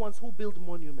only ones who build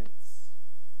monuments.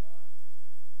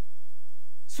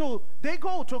 So they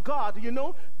go to God, you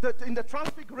know, in the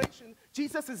transfiguration,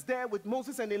 Jesus is there with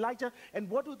Moses and Elijah. And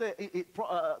what do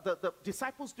the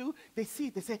disciples do? They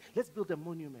say, let's build a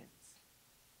monument.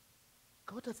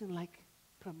 God doesn't like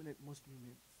permanent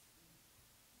monuments.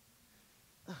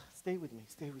 Stay with me.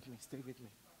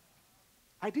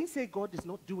 I didn't say God is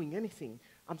not doing anything.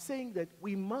 I'm saying that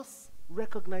we must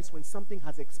recognize when something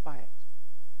has expired.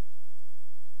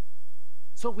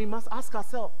 So we must ask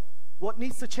ourselves, what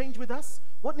needs to change with us?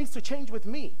 What needs to change with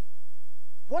me?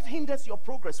 What hinders your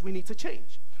progress? We need to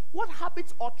change. What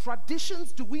habits or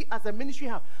traditions do we as a ministry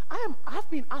have? I've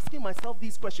been asking myself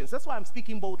these questions. That's why I'm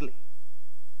speaking boldly.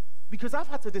 Because I've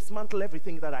had to dismantle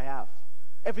everything that I have.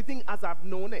 Everything as I've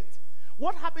known it.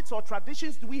 What habits or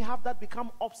traditions do we have that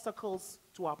become obstacles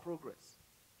to our progress?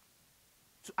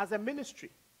 As a ministry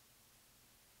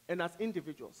and as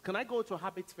individuals. Can I go to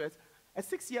habits first? A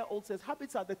 6-year-old says,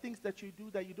 habits are the things that you do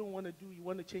that you don't want to do. You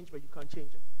want to change, but you can't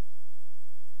change them.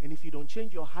 And if you don't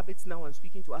change your habits now, and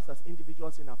speaking to us as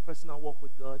individuals in our personal walk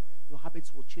with God, your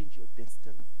habits will change your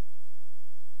destiny.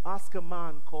 Ask a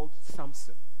man called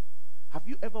Samson. Have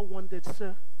you ever wondered,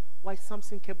 sir, why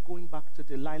Samson kept going back to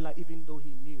Delilah even though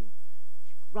he knew?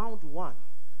 Round 1,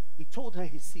 he told her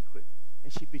his secret,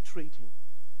 and she betrayed him.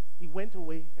 He went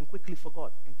away and quickly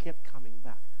forgot and kept coming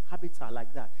back. Habits are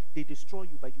like that. They destroy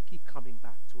you, but you keep coming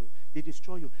back to it. They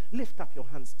destroy you. Lift up your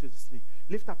hands to the sea.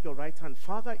 Lift up your right hand.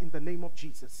 Father, in the name of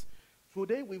Jesus,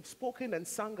 today we've spoken and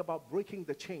sung about breaking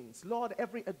the chains. Lord,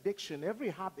 every addiction,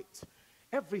 every habit,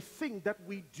 everything that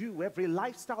we do, every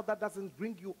lifestyle that doesn't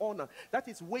bring you honor, that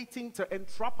is waiting to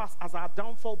entrap us as our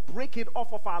downfall, break it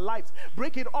off of our lives.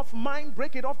 Break it off mine,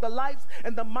 break it off the lives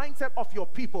and the mindset of your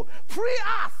people. Free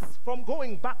us from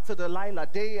going back to Delilah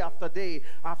day after day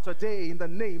after day in the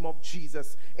name of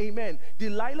Jesus. Amen.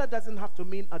 Delilah doesn't have to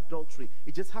mean adultery.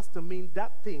 It just has to mean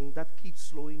that thing that keeps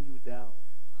slowing you down.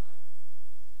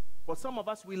 For some of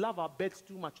us, we love our beds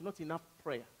too much, not enough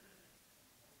prayer.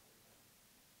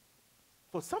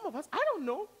 For some of us, I don't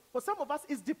know. For some of us,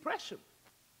 it's depression.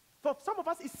 For some of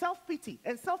us, it's self-pity.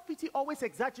 And self-pity always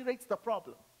exaggerates the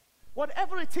problem.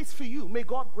 Whatever it is for you, may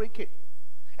God break it.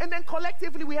 And then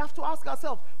collectively, we have to ask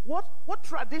ourselves, what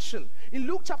tradition? In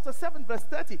Luke chapter 7, verse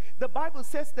 30, the Bible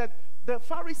says that the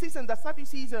Pharisees and the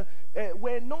Sadducees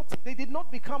they did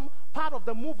not become part of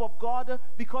the move of God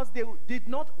because they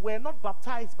were not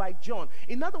baptized by John.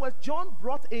 In other words, John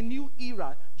brought a new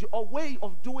era, a way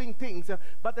of doing things.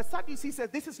 But the Sadducees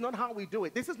said, this is not how we do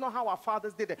it. This is not how our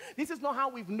fathers did it. This is not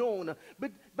how we've known.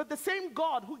 But the same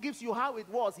God who gives you how it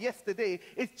was yesterday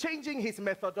is changing his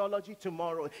methodology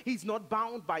tomorrow. He's not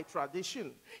bound by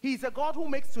tradition. He's a God who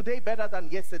makes today better than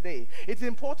yesterday. It's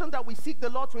important that we seek the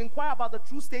Lord to inquire about the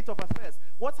true state of affairs.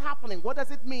 What's happening? What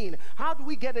does it mean? How do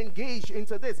we get engaged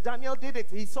into this? Daniel did it.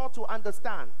 He sought to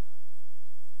understand.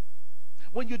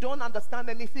 When you don't understand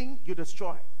anything, you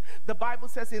destroy. The Bible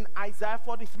says in Isaiah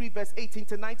 43 verse 18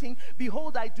 to 19,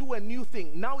 behold, I do a new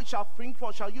thing. Now it shall spring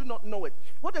forth. Shall you not know it?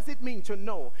 What does it mean to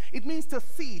know? It means to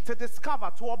see, to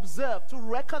discover, to observe, to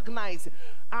recognize.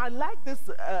 I like this.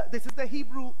 This is the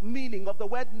Hebrew meaning of the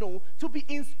word know, to be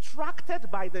instructed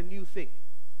by the new thing.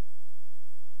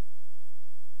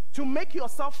 To make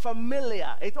yourself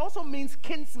familiar. It also means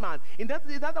kinsman. In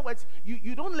other words,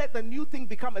 you don't let the new thing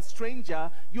become a stranger.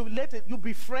 You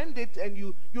befriend it and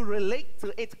you relate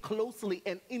to it closely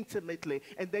and intimately,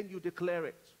 and then you declare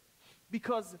it.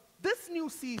 Because this new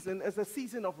season is a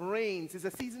season of rains, is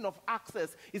a season of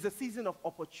access, is a season of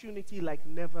opportunity like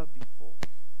never before.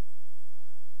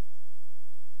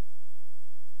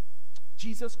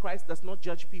 Jesus Christ does not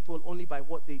judge people only by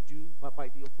what they do, but by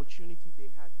the opportunity they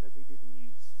had that they didn't use.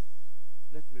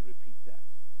 Let me repeat that.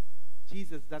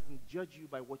 Jesus doesn't judge you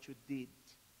by what you did.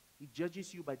 He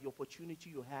judges you by the opportunity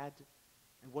you had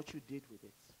and what you did with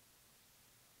it.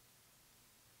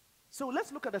 So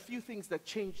let's look at a few things that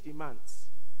change demands.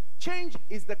 Change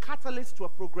is the catalyst to a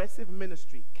progressive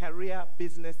ministry, career,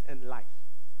 business, and life.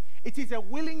 It is a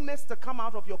willingness to come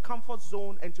out of your comfort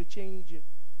zone and to change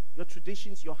your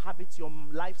traditions, your habits, your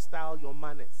lifestyle, your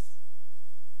manners.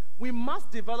 We must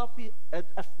develop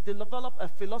a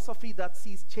philosophy that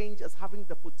sees change as having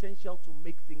the potential to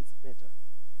make things better.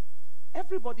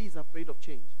 Everybody is afraid of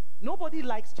change. Nobody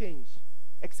likes change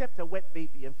except a wet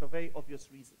baby, and for very obvious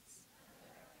reasons.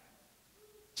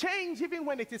 Change, even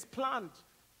when it is planned.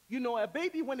 You know, a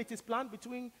baby, when it is planned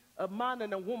between a man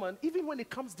and a woman, even when it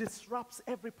comes, disrupts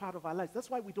every part of our lives. That's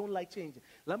why we don't like change.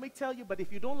 Let me tell you, but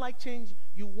if you don't like change,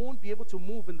 you won't be able to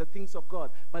move in the things of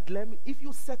God. But if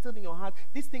you settle in your heart,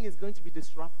 this thing is going to be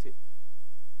disruptive.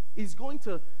 It's going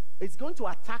to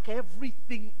attack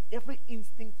everything, every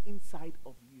instinct inside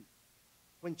of you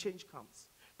when change comes.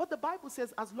 But the Bible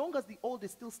says, as long as the old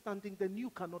is still standing, the new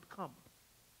cannot come.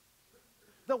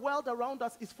 The world around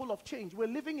us is full of change. We're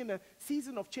living in a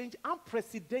season of change,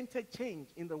 unprecedented change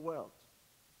in the world.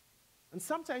 And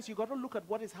sometimes you got to look at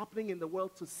what is happening in the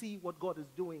world to see what God is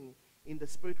doing in the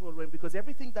spiritual realm, because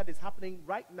everything that is happening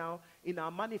right now in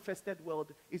our manifested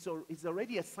world is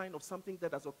already a sign of something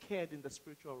that has occurred in the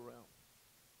spiritual realm.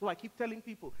 So I keep telling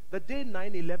people, the day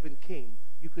 9/11 came,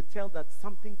 you could tell that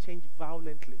something changed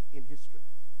violently in history.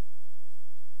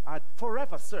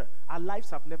 Forever, sir, our lives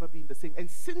have never been the same. And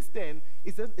since then,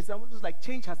 it's almost like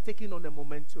change has taken on a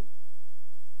momentum.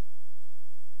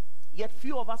 Yet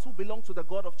few of us who belong to the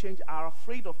God of change are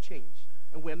afraid of change,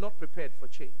 and we're not prepared for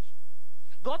change.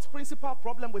 God's principal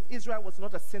problem with Israel was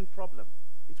not a sin problem.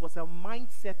 It was a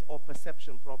mindset or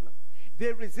perception problem.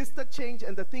 They resisted change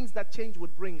and the things that change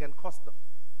would bring and cost them.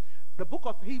 The book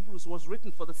of Hebrews was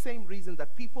written for the same reason,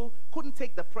 that people couldn't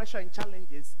take the pressure and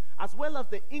challenges, as well as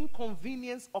the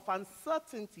inconvenience of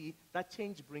uncertainty that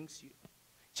change brings you.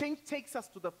 Change takes us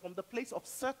from the place of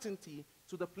certainty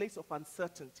to the place of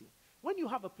uncertainty. When you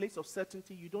have a place of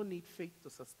certainty, you don't need faith to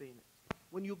sustain it.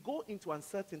 When you go into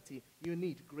uncertainty, you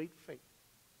need great faith.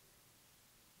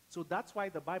 So that's why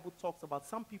the Bible talks about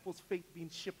some people's faith being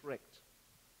shipwrecked.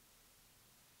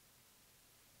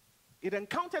 It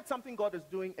encountered something God is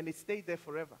doing, and it stayed there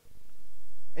forever.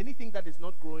 Anything that is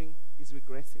not growing is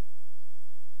regressing.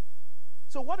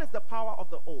 So what is the power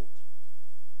of the old?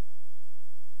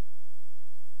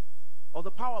 Or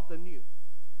the power of the new?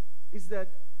 Is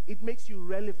that it makes you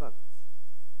relevant.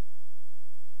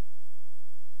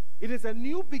 It is a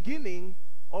new beginning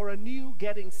or a new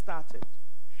getting started.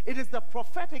 It is the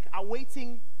prophetic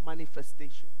awaiting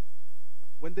manifestation.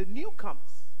 When the new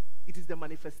comes, it is the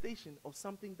manifestation of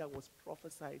something that was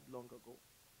prophesied long ago.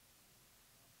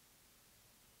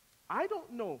 I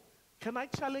don't know. Can I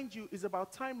challenge you? It's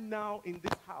about time now in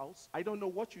this house. I don't know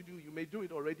what you do. You may do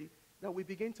it already. That we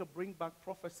begin to bring back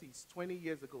prophecies 20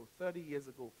 years ago, 30 years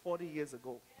ago, 40 years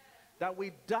ago. That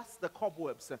we dust the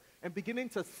cobwebs and beginning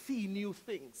to see new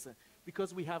things.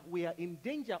 Because we are in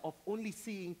danger of only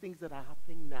seeing things that are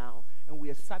happening now. And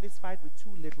we are satisfied with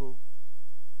too little,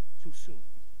 too soon.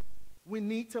 We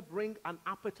need to bring an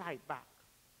appetite back.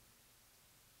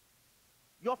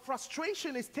 Your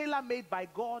frustration is tailor-made by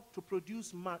God to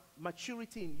produce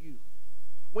maturity in you.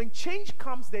 When change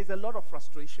comes, there's a lot of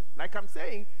frustration. Like I'm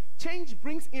saying, change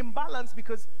brings imbalance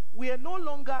because we are no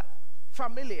longer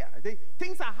familiar.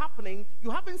 Things are happening,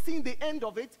 you haven't seen the end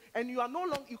of it, and you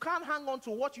can't hang on to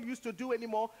what you used to do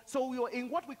anymore. So you're in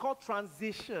what we call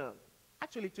transition.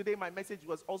 Actually, today my message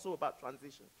was also about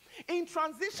transition. In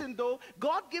transition, though,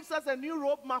 God gives us a new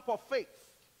roadmap of faith.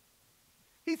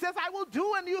 He says, I will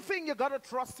do a new thing, you got to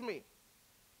trust me.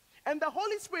 And the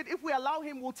Holy Spirit, if we allow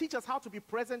him, will teach us how to be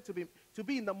present, to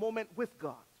be in the moment with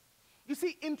God. You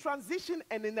see, in transition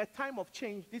and in a time of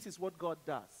change, this is what God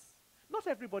does. Not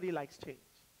everybody likes change,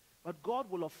 but God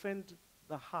will offend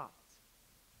the heart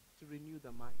to renew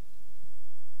the mind.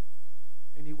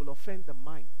 And he will offend the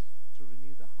mind to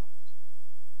renew the heart.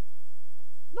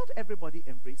 Not everybody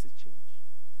embraces change.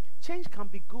 Change can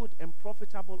be good and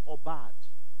profitable or bad.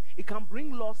 It can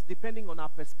bring loss depending on our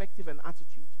perspective and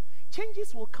attitude.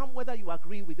 Changes will come whether you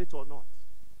agree with it or not.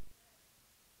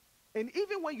 And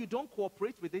even when you don't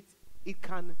cooperate with it, it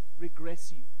can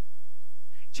regress you.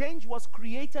 Change was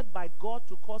created by God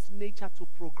to cause nature to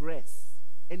progress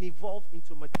and evolve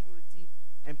into maturity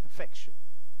and perfection.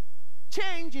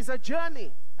 Change is a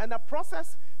journey and a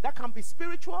process that can be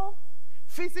spiritual,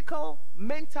 physical,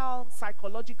 mental,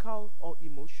 psychological, or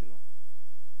emotional.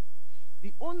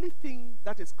 The only thing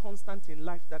that is constant in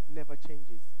life that never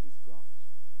changes is God.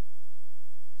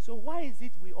 So why is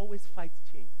it we always fight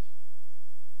change?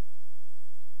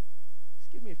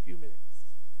 Just give me a few minutes.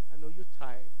 I know you're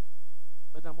tired,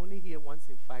 but I'm only here once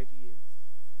in 5 years.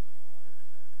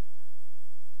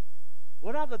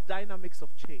 What are the dynamics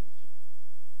of change?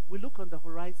 We look on the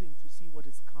horizon to see what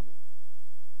is coming.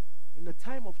 In a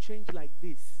time of change like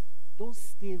this, don't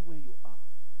stay where you are.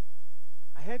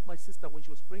 I heard my sister when she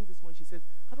was praying this morning, she says,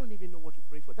 I don't even know what to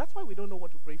pray for. That's why we don't know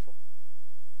what to pray for.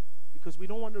 Because we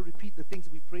don't want to repeat the things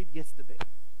we prayed yesterday.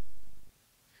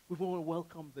 We want to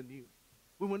welcome the new.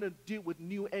 We want to deal with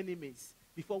new enemies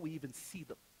before we even see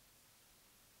them.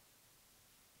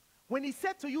 When he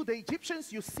said to you, the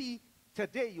Egyptians you see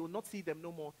today, you will not see them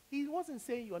no more. He wasn't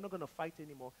saying you are not going to fight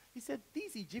anymore. He said,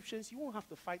 these Egyptians, you won't have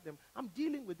to fight them. I'm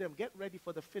dealing with them. Get ready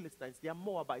for the Philistines. They are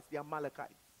Moabites. They are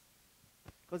Amalekites.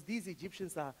 Because these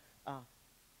Egyptians are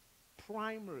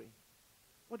primary,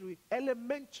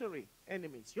 elementary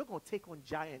enemies. You're going to take on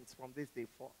giants from this day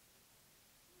forth.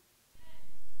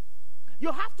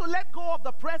 You have to let go of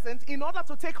the present in order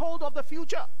to take hold of the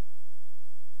future.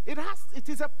 It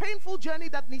is a painful journey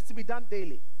that needs to be done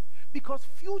daily. Because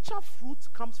future fruit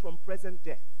comes from present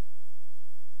death.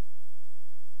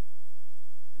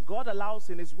 And God allows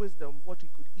in his wisdom what he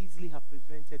could easily have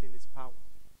prevented in his power.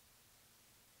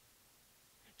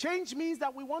 Change means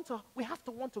that we have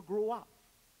to want to grow up.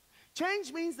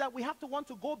 Change means that we have to want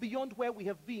to go beyond where we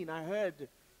have been. I heard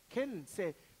Ken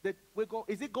say that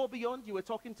is it go beyond you were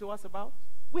talking to us about?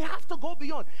 We have to go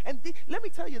beyond. And let me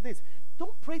tell you this.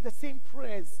 Don't pray the same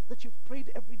prayers that you've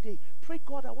prayed every day. Pray,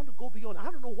 God, I want to go beyond. I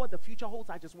don't know what the future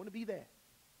holds. I just want to be there.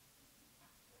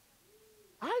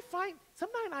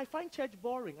 Sometimes I find church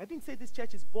boring. I didn't say this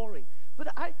church is boring. But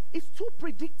it's too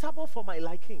predictable for my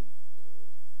liking.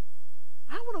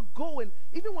 I want to go, and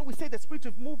even when we say the spirit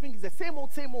of moving is the same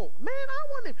old, man,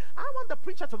 I want the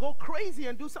preacher to go crazy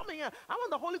and do something else. I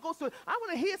want the Holy Ghost I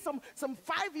want to hear some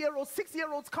 5-year-olds,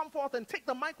 6-year-olds come forth and take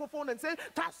the microphone and say,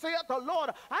 thus saith the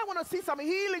Lord. I want to see some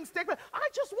healings take place. I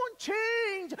just want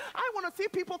change. I want to see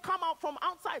people come out from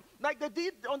outside like they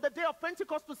did on the day of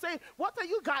Pentecost to say, what are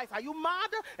you guys? Are you mad?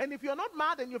 And if you're not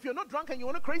mad and if you're not drunk and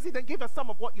you're not crazy, then give us some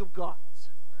of what you've got.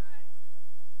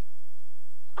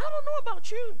 I don't know about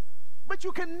you. But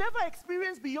you can never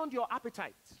experience beyond your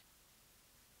appetite.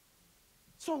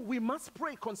 So we must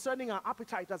pray concerning our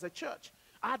appetite as a church,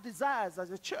 our desires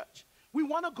as a church. We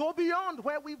want to go beyond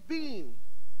where we've been.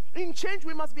 In change,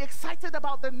 we must be excited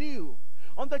about the new.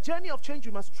 On the journey of change,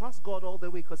 we must trust God all the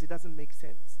way because it doesn't make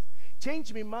sense.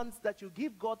 Change demands that you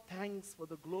give God thanks for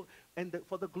the glory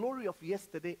for the glory of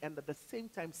yesterday, and at the same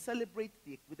time celebrate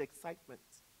with excitement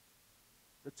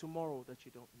the tomorrow that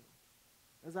you don't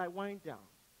know. As I wind down,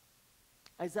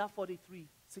 Isaiah 43,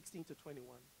 16 to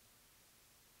 21.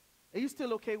 Are you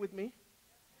still okay with me?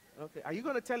 Okay. Are you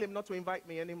going to tell him not to invite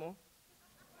me anymore?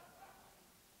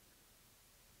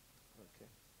 Okay.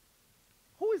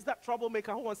 Who is that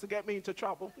troublemaker who wants to get me into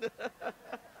trouble?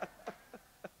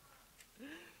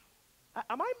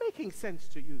 Am I making sense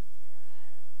to you?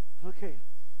 Okay.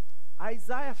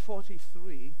 Isaiah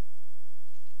 43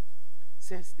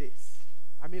 says this.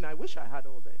 I wish I had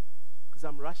all day because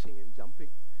I'm rushing and jumping.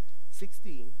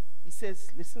 16, he says,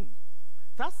 listen,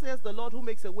 thus says the Lord who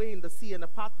makes a way in the sea and a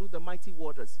path through the mighty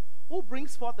waters, who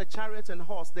brings forth the chariot and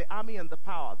horse, the army and the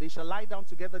power. They shall lie down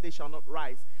together, they shall not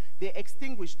rise. They are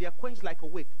extinguished, they are quenched like a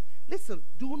wick. Listen,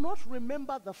 do not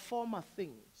remember the former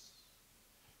things,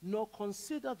 nor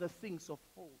consider the things of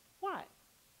old. Why?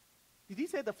 Did he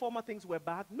say the former things were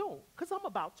bad? No, because I'm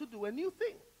about to do a new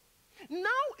thing. Now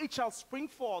it shall spring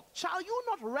forth. Shall you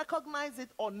not recognize it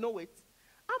or know it?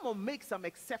 I'm going to make some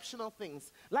exceptional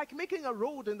things, like making a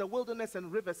road in the wilderness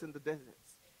and rivers in the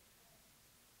deserts.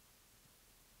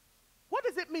 What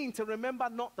does it mean to remember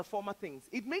not the former things?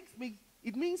 It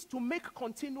means to make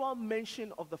continual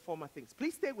mention of the former things.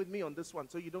 Please stay with me on this one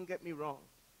so you don't get me wrong.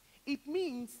 It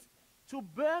means to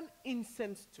burn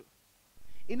incense to.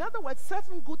 In other words,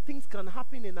 certain good things can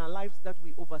happen in our lives that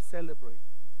we over-celebrate.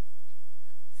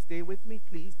 Stay with me,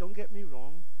 please. Don't get me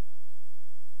wrong.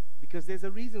 Because there's a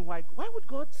reason why would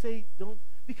God say don't?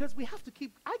 Because we have to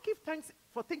I give thanks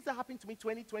for things that happened to me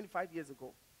 20, 25 years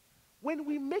ago. When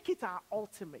we make it our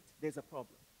ultimate, there's a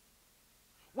problem.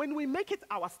 When we make it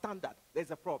our standard,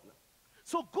 there's a problem.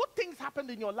 So good things happened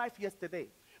in your life yesterday.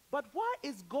 But why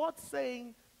is God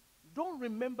saying, don't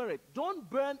remember it. Don't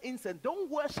burn incense.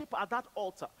 Don't worship at that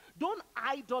altar. Don't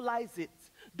idolize it.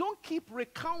 Don't keep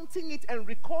recounting it and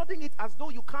recording it as though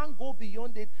you can't go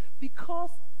beyond it. Because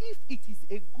if it is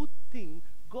a good thing,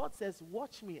 God says,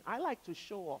 watch me. I like to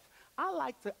show off. I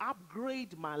like to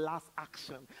upgrade my last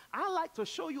action. I like to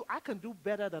show you I can do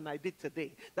better than I did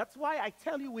today. That's why I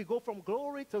tell you we go from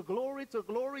glory to glory to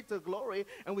glory to glory,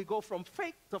 and we go from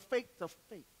faith to faith to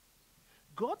faith.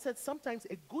 God said sometimes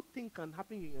a good thing can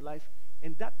happen in your life,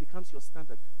 and that becomes your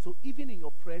standard. So even in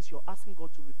your prayers, you're asking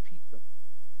God to repeat them,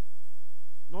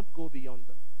 not go beyond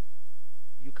them.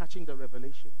 You're catching the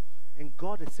revelation. And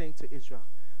God is saying to Israel,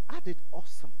 I did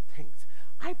awesome things.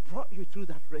 I brought you through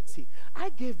that Red Sea. I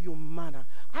gave you manna.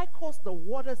 I caused the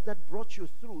waters that brought you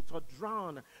through to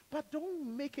drown. But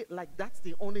don't make it like that's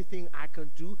the only thing I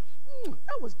can do.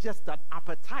 That was just an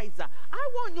appetizer. I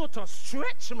want you to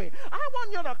stretch me. I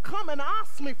want you to come and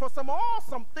ask me for some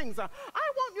awesome things. I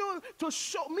want you to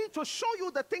show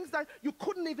you the things that you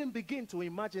couldn't even begin to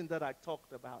imagine that I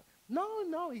talked about.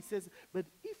 No, he says, but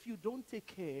if you don't take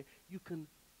care, you can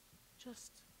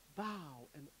just bow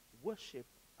and worship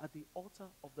at the altar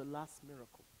of the last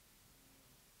miracle.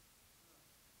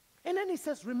 And then he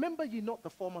says, remember ye not the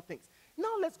former things.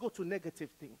 Now let's go to negative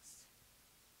things.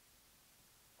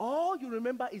 All you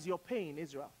remember is your pain,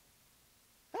 Israel.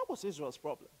 That was Israel's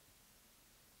problem.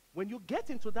 When you get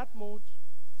into that mode,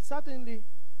 suddenly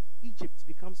Egypt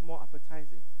becomes more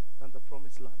appetizing than the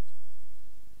promised land.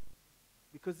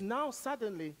 Because now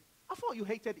suddenly, I thought you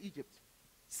hated Egypt.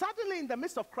 Suddenly in the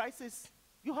midst of crisis,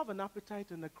 you have an appetite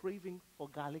and a craving for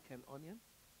garlic and onion?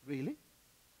 Really?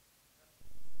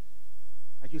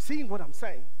 Are you seeing what I'm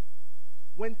saying?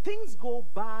 When things go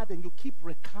bad and you keep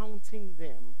recounting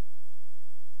them,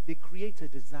 they create a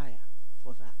desire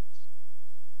for that.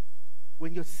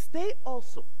 When you stay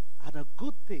also at a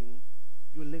good thing,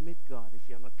 you limit God if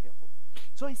you're not careful.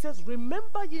 So he says,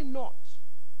 remember ye not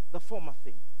the former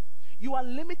thing. You are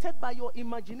limited by your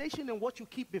imagination and what you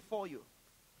keep before you.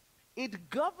 It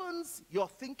governs your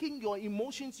thinking, your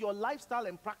emotions, your lifestyle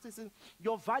and practices,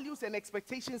 your values and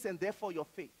expectations, and therefore your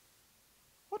faith.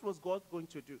 What was God going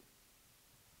to do?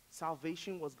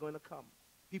 Salvation was going to come.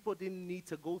 People didn't need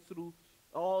to go through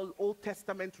all Old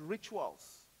Testament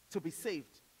rituals to be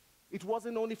saved. It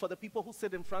wasn't only for the people who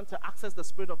sit in front to access the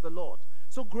Spirit of the Lord.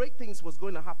 So great things was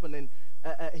going to happen, and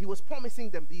he was promising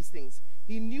them these things.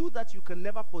 He knew that you can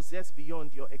never possess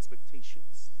beyond your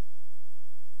expectations.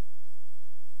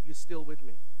 You still with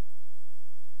me?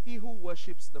 He who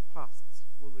worships the past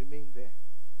will remain there.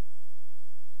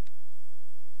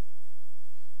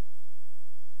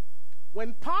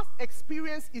 When past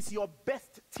experience is your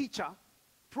best teacher,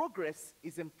 progress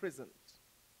is imprisoned.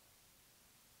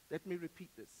 Let me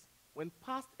repeat this. When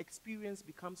past experience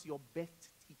becomes your best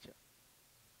teacher,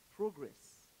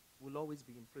 progress will always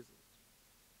be imprisoned.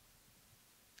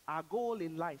 Our goal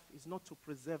in life is not to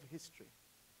preserve history,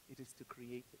 it is to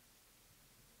create it.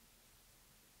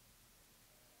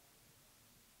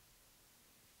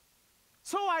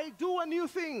 So I do a new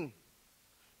thing.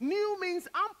 New means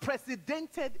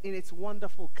unprecedented in its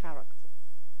wonderful character.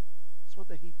 That's what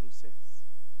the Hebrew says.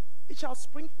 It shall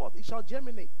spring forth, it shall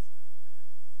germinate.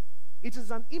 It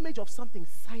is an image of something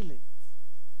silent,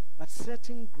 but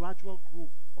certain gradual growth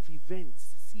of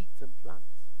events, seeds, and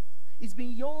plants. It's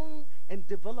been young and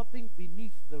developing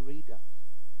beneath the radar.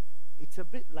 It's a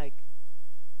bit like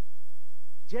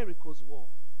Jericho's wall.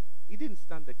 It didn't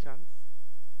stand a chance.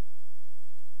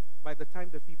 By the time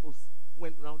the people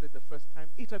went round it the first time,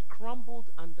 it had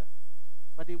crumbled under.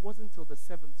 But it wasn't until the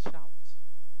seventh shout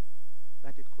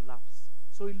that it collapsed.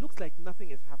 So it looks like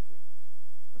nothing is happening,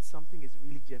 but something is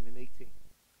really germinating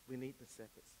beneath the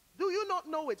surface. Do you not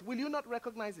know it? Will you not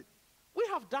recognize it? We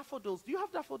have daffodils. Do you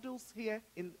have daffodils here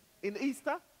in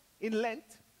Easter, in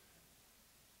Lent?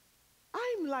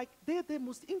 I'm like, they're the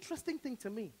most interesting thing to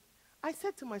me. I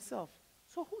said to myself,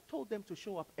 so who told them to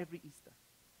show up every Easter?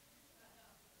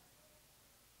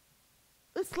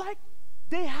 It's like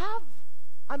they have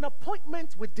an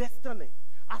appointment with destiny.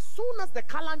 As soon as the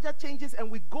calendar changes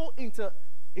and we go into,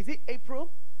 is it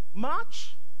April,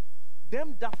 March?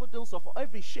 Them daffodils of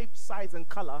every shape, size, and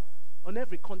color on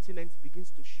every continent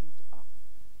begins to shoot up.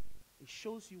 It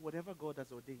shows you whatever God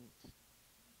has ordained.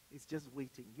 It's just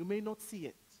waiting. You may not see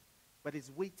it, but it's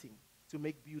waiting to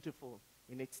make beautiful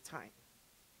in its time.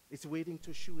 It's waiting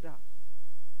to shoot up.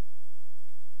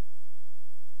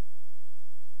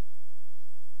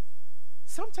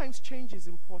 Sometimes change is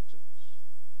important.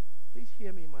 Please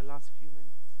hear me in my last few minutes.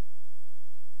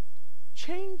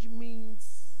 Change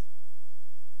means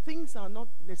things are not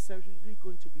necessarily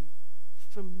going to be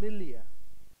familiar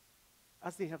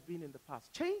as they have been in the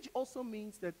past. Change also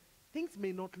means that things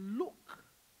may not look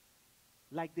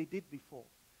like they did before.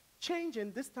 Change,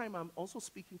 and this time I'm also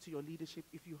speaking to your leadership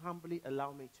if you humbly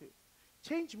allow me to.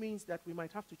 Change means that we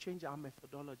might have to change our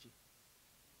methodology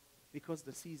because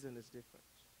the season is different.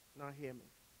 Now hear me.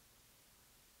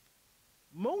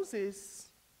 Moses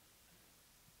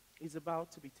is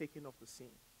about to be taken off the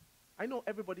scene. I know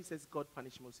everybody says God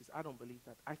punished Moses. I don't believe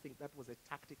that. I think that was a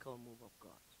tactical move of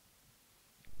God.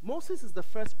 Moses is the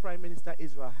first prime minister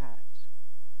Israel had.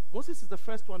 Moses is the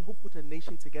first one who put a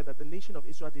nation together. The nation of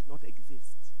Israel did not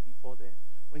exist before then.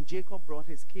 When Jacob brought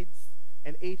his kids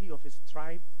and 80 of his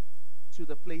tribe to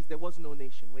the place, there was no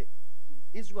nation.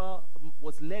 Israel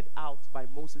was led out by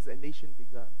Moses, a nation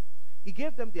began. He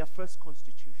gave them their first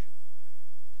constitution.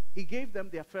 He gave them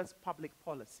their first public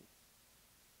policy.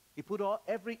 He put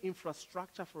every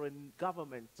infrastructure for a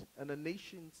government and a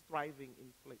nation thriving in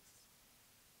place.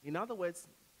 In other words,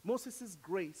 Moses'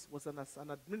 grace was as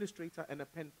an administrator and a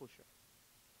pen pusher.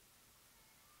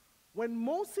 When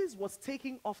Moses was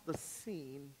taking off the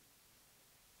scene,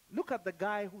 look at the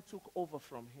guy who took over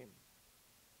from him,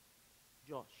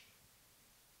 Josh.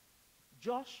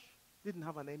 Josh didn't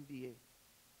have an MBA.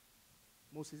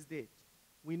 Moses did.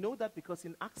 We know that because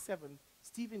in Acts 7,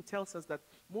 Stephen tells us that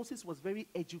Moses was very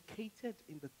educated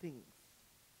in the things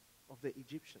of the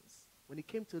Egyptians. When it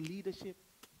came to leadership,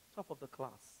 top of the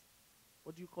class.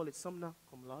 What do you call it? Summa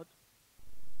cum laude?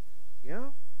 Yeah?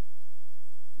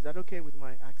 Is that okay with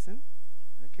my accent?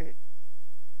 Okay.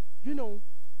 You know,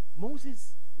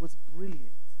 Moses was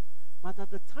brilliant. But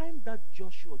at the time that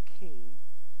Joshua came,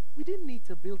 we didn't need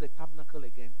to build a tabernacle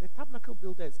again. The tabernacle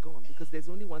builder is gone because there's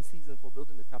only one season for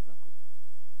building the tabernacle.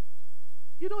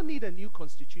 You don't need a new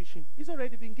constitution. It's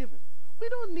already been given. We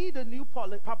don't need a new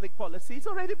public policy. It's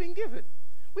already been given.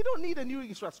 We don't need a new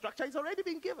infrastructure. It's already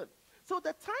been given. So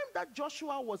the time that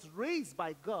Joshua was raised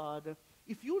by God,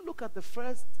 if you look at the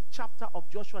first chapter of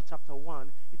Joshua chapter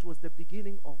 1, it was the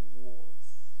beginning of wars.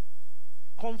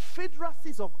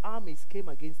 Confederacies of armies came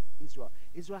against Israel.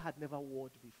 Israel had never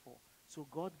warred before. So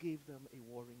God gave them a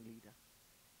warring leader.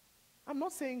 I'm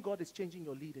not saying God is changing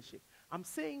your leadership. I'm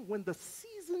saying when the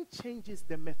season changes,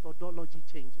 the methodology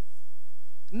changes.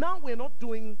 Now we're not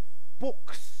doing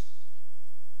books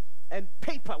and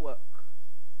paperwork.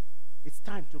 It's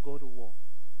time to go to war.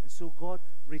 And so God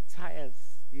retires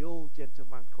the old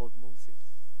gentleman called Moses.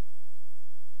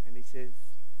 And he says,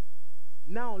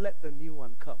 now let the new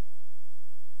one come.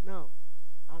 Now,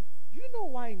 do you know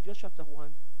why in Joshua chapter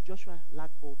 1, Joshua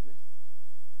lacked boldness?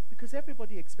 Because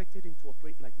everybody expected him to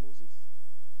operate like Moses.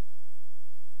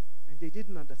 And they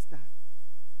didn't understand.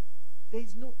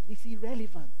 It's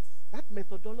irrelevant. That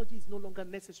methodology is no longer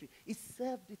necessary. It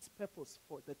served its purpose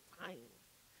for the time.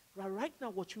 Right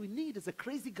now, what you need is a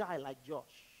crazy guy like Josh.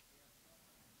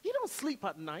 He don't sleep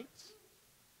at night.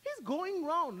 He's going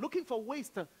around looking for ways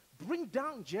to bring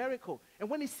down Jericho. And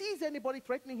when he sees anybody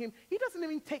threatening him, he doesn't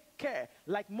even take care,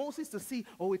 like Moses, to see,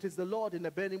 oh, it is the Lord in the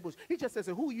burning bush. He just says,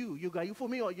 who you? You got you for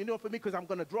me or you know for me? Because I'm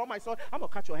going to draw my sword. I'm going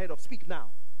to cut your head off. Speak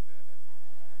now.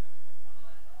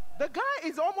 The guy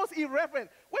is almost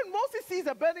irreverent. When Moses sees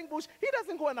a burning bush, he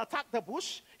doesn't go and attack the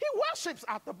bush. He worships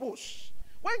at the bush.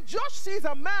 When Josh sees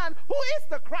a man who is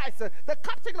the Christ, the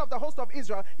captain of the host of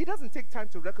Israel, he doesn't take time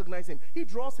to recognize him. He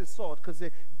draws his sword because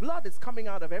the blood is coming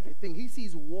out of everything. He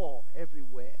sees war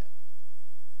everywhere.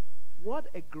 What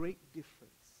a great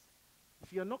difference.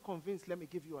 If you're not convinced, let me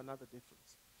give you another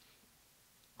difference.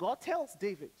 God tells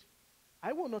David,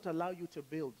 I will not allow you to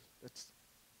build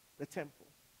the temple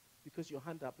because your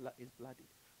hand is bloody.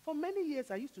 For many years,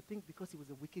 I used to think because he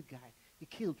was a wicked guy, he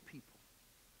killed people.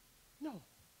 No.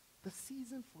 The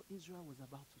season for Israel was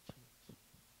about to change.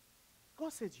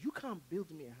 God says, you can't build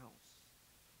me a house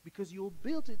because you'll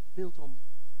build it built on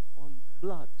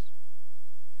blood.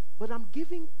 But I'm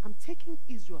taking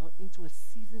Israel into a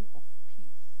season of peace.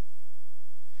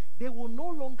 They will no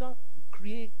longer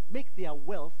make their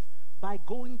wealth by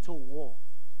going to war.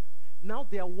 Now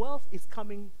their wealth is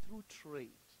coming through trade.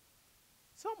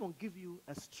 Someone give you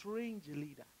a strange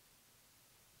leader.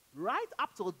 Right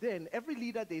up till then, every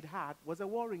leader they'd had was a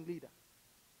warring leader.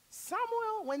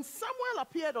 When Samuel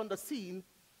appeared on the scene,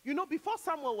 you know, before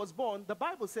Samuel was born, the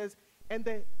Bible says, and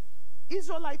the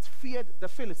Israelites feared the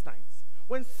Philistines.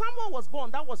 When Samuel was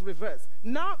born, that was reversed.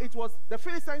 Now it was the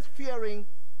Philistines fearing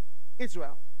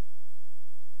Israel.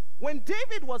 When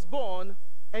David was born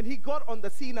and he got on the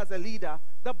scene as a leader,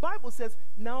 the Bible says,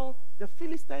 now the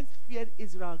Philistines feared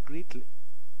Israel greatly.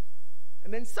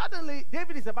 And then suddenly,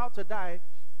 David is about to die.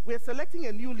 We're selecting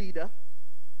a new leader,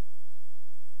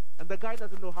 and the guy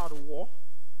doesn't know how to war.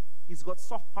 He's got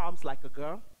soft palms like a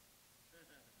girl.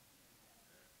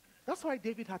 That's why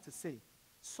David had to say,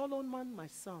 Solomon, my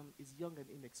son, is young and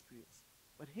inexperienced,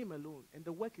 but him alone, and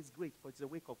the work is great, for it's the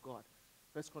work of God.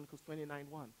 1 Chronicles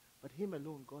 29:1. But him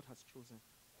alone God has chosen.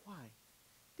 Why?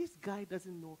 This guy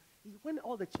doesn't know. When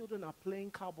all the children are playing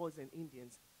cowboys and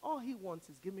Indians, all he wants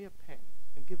is give me a pen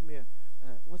and give me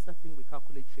what's that thing we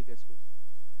calculate figures with?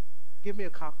 Give me a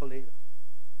calculator.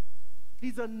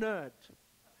 He's a nerd.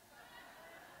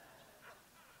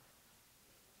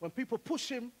 When people push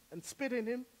him and spit in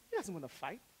him, he doesn't want to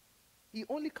fight. He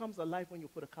only comes alive when you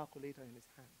put a calculator in his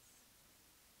hands.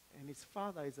 And his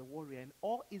father is a warrior, and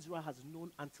all Israel has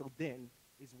known until then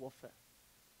is warfare.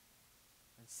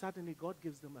 And suddenly God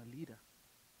gives them a leader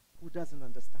who doesn't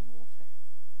understand warfare.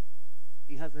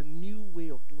 He has a new way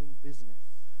of doing business.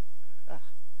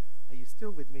 Are you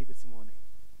still with me this morning?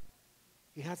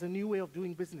 He has a new way of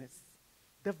doing business.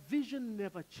 The vision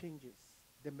never changes.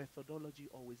 The methodology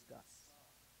always does.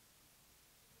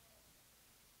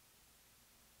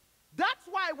 That's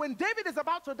why when David is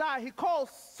about to die, he calls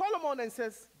Solomon and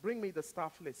says, bring me the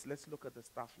staff list. Let's look at the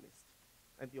staff list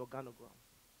and the organogram.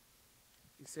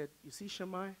 He said, you see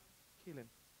Shammai? Kill him.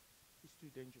 He's too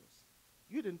dangerous.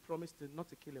 You didn't promise not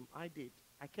to kill him. I did.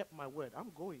 I kept my word.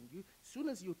 I'm going. As soon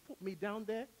as you put me down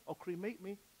there or cremate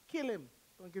me, kill him.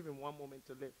 Don't give him one moment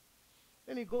to live.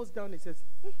 Then he goes down and says,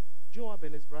 Joab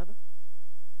and his brother,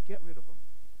 get rid of them.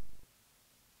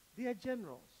 They are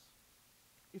generals.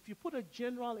 If you put a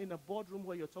general in a boardroom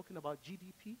where you're talking about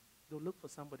GDP, they'll look for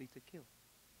somebody to kill.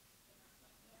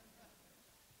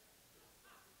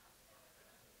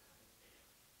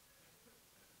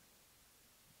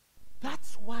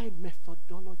 That's why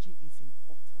methodology is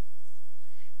important.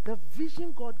 The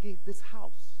vision God gave this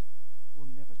house will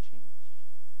never change.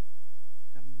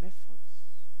 The methods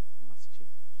must change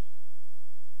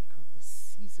because the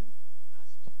season has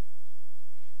changed.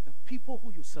 The people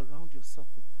who you surround yourself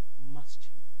with must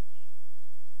change.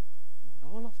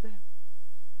 Not all of them,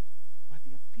 but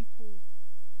there are people.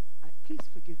 Please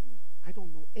forgive me. I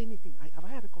don't know anything. Have I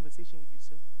had a conversation with you,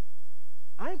 sir?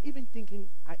 I'm even thinking,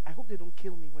 I hope they don't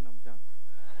kill me when I'm done.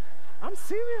 I'm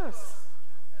serious.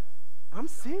 I'm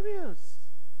serious.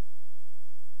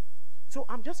 So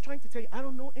I'm just trying to tell you, I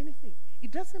don't know anything.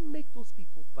 It doesn't make those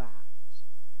people bad.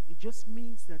 It just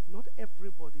means that not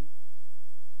everybody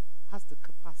has the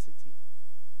capacity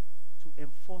to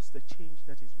enforce the change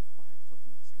that is required for the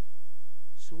next level.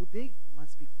 So they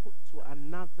must be put to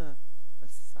another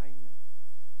assignment.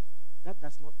 That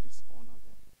does not dishonor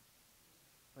them,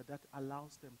 but that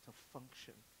allows them to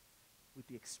function with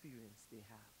the experience they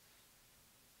have.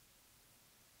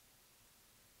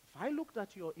 If I looked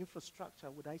at your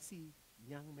infrastructure, would I see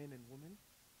young men and women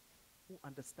who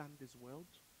understand this world?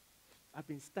 I've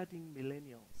been studying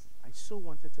millennials. I so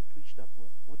wanted to preach that word.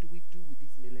 What do we do with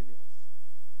these millennials?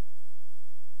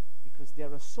 Because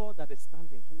they're a sword that is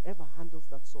standing. Whoever handles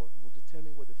that sword will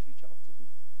determine what the future ought to be.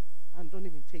 And don't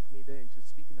even take me there into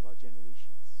speaking about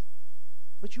generations.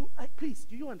 But please,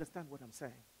 do you understand what I'm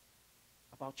saying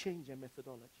about change and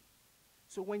methodology?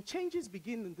 So when changes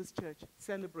begin in this church,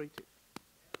 celebrate it.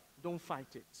 Don't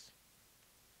fight it.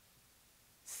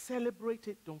 Celebrate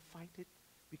it, don't fight it,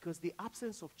 because the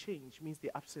absence of change means the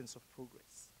absence of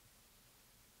progress.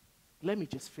 Let me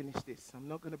just finish this. I'm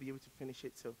not going to be able to finish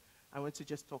it, so I want to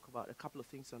just talk about a couple of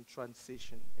things on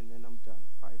transition, and then I'm done.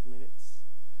 5 minutes.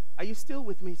 Are you still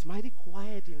with me? It's mighty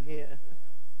quiet in here.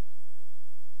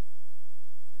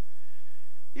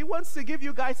 He wants to give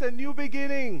you guys a new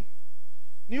beginning.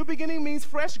 New beginning means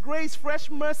fresh grace, fresh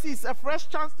mercies, a fresh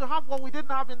chance to have what we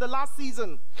didn't have in the last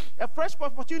season. A fresh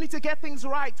opportunity to get things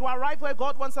right, to arrive where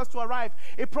God wants us to arrive.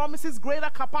 It promises greater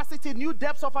capacity, new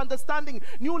depths of understanding,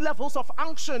 new levels of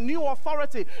unction, new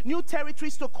authority, new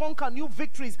territories to conquer, new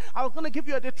victories. I was going to give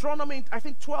you a Deuteronomy, I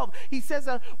think 12. He says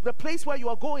the place where you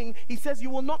are going, he says you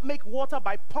will not make water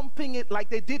by pumping it like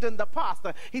they did in the past.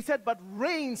 He said, but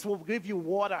rains will give you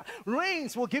water.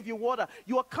 Rains will give you water.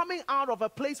 You are coming out of a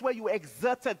place where you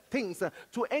exert things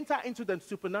to enter into the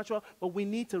supernatural, but we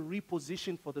need to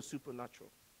reposition for the supernatural.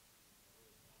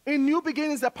 In new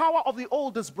beginnings, the power of the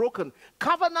old is broken.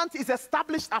 Covenant is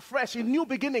established afresh in new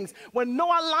beginnings. When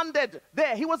Noah landed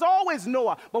there, he was always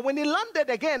Noah. But when he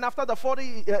landed again after the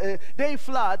 40-day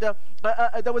flood,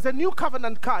 there was a new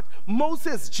covenant cut.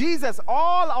 Moses, Jesus,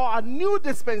 all our new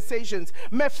dispensations.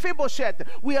 Mephibosheth,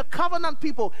 we are covenant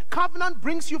people. Covenant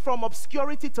brings you from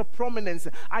obscurity to prominence.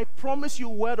 I promise you,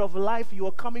 word of life, you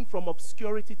are coming from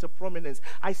obscurity to prominence.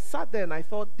 I sat there and I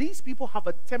thought, these people have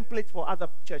a template for other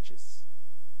churches.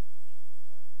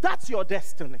 That's your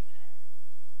destiny.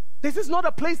 This is not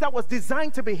a place that was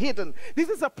designed to be hidden. This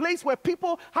is a place where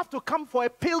people have to come for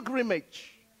a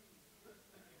pilgrimage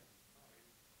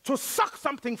to suck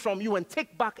something from you and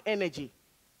take back energy,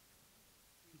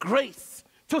 grace,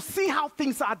 to see how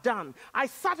things are done. I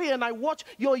sat here and I watched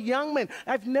your young men.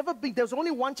 I've never been, there's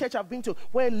only one church I've been to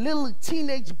where little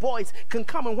teenage boys can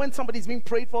come, and when somebody's being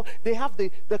prayed for, they have the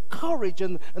courage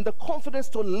and the confidence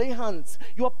to lay hands.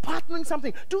 You are partnering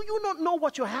something. Do you not know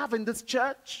what you have in this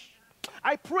church?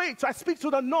 I pray, I speak to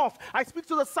the north, I speak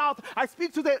to the south, I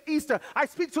speak to the east, I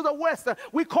speak to the west.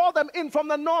 We call them in from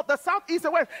the north, the south, east,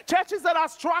 and west. Churches that are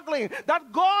struggling,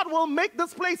 that God will make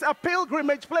this place a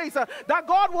pilgrimage place, that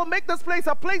God will make this place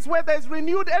a place where there's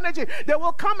renewed energy. They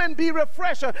will come and be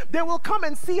refreshed. They will come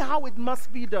and see how it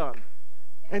must be done.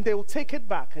 And they will take it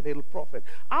back and it'll profit.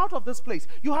 Out of this place,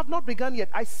 you have not begun yet.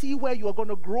 I see where you are going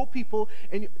to grow people.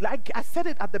 And like I said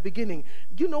it at the beginning,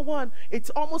 you know what? It's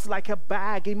almost like a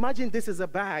bag. Imagine this is a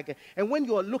bag. And when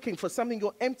you are looking for something,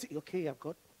 you're empty. Okay, I've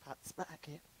got parts back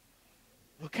here.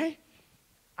 Okay?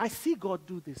 I see God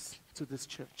do this to this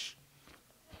church.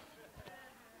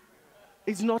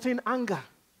 It's not in anger.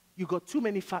 You got too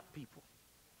many fat people.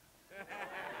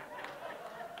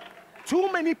 Too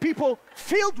many people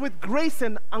filled with grace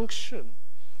and unction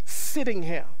sitting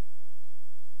here.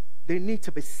 They need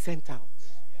to be sent out.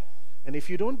 And if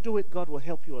you don't do it, God will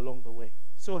help you along the way.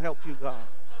 So help you, God.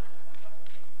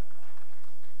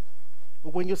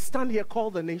 But when you stand here,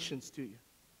 call the nations to you.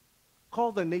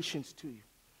 Call the nations to you.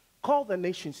 Call the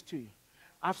nations to you.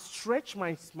 I've stretched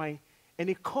my and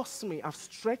it cost me. I've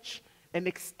stretched and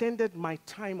extended my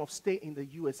time of stay in the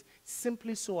U.S.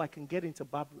 simply so I can get into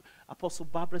Apostle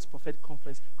Barbara's prophetic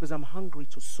conference because I'm hungry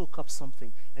to soak up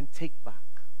something and take back.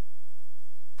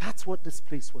 That's what this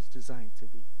place was designed to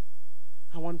be.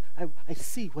 I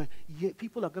see where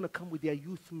people are going to come with their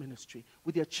youth ministry,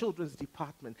 with their children's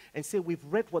department, and say, we've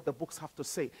read what the books have to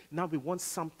say. Now we want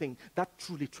something that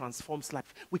truly transforms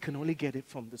life. We can only get it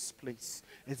from this place.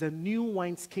 There's a new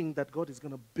wineskin that God is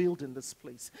going to build in this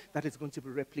place that is going to be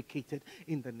replicated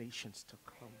in the nations to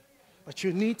come. But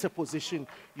you need to position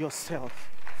yourself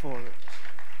for it.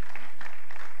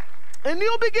 A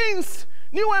new begins.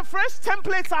 New and fresh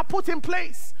templates are put in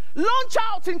place. Launch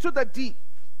out into the deep.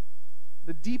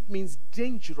 The deep means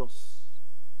dangerous.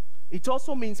 It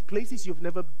also means places you've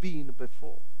never been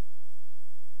before.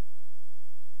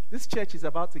 This church is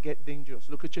about to get dangerous.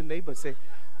 Look at your neighbor, say,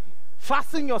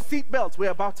 fasten your seatbelts, we're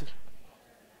about to.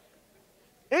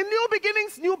 In new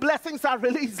beginnings, new blessings are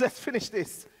released. Let's finish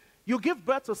this. You give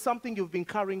birth to something you've been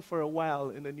carrying for a while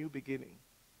in a new beginning.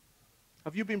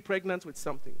 Have you been pregnant with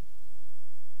something?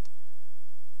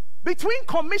 Between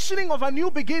commissioning of a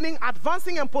new beginning,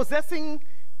 advancing and possessing,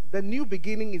 the new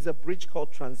beginning is a bridge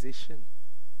called transition.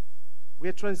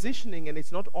 We're transitioning, and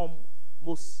it's not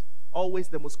always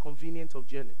the most convenient of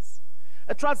journeys.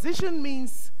 A transition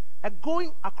means a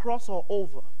going across or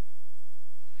over.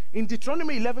 In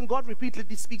Deuteronomy 11, God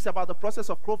repeatedly speaks about the process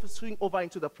of crossing over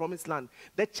into the promised land.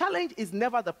 The challenge is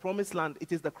never the promised land,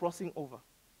 it is the crossing over.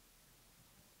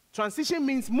 Transition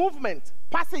means movement,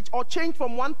 passage, or change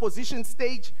from one position,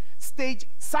 stage,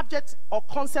 subject, or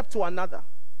concept to another.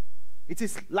 It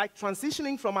is like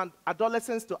transitioning from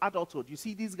adolescence to adulthood. You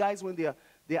see these guys when their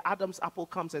Adam's apple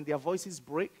comes and their voices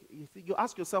break. You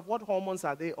ask yourself, what hormones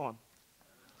are they on?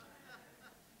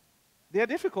 They're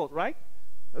difficult, right?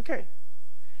 Okay.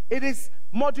 It is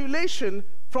modulation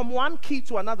from one key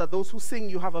to another. Those who sing,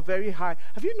 you have a very high.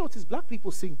 Have you noticed black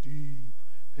people sing deep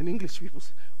and English people,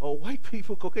 or white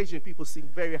people, Caucasian people sing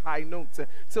very high notes?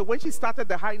 So when she started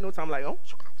the high notes, I'm like, oh,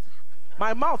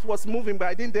 my mouth was moving, but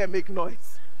I didn't dare make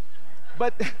noise.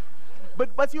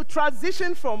 But you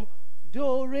transition from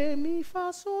do, re, mi,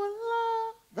 fa, sol,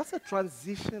 la. That's a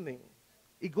transitioning.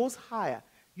 It goes higher.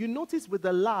 You notice with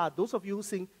the la, those of you who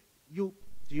sing, do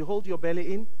you hold your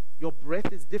belly in? Your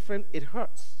breath is different. It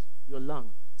hurts your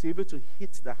lung to be able to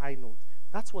hit the high note.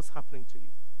 That's what's happening to you.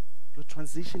 You're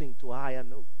transitioning to a higher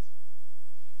note.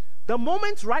 The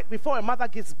moment right before a mother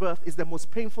gives birth is the most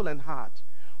painful and hard.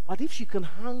 But if she can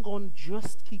hang on,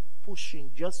 just keep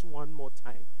pushing just one more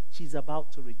time, she's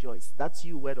about to rejoice. That's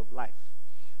you, word of life.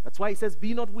 That's why he says,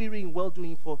 be not weary in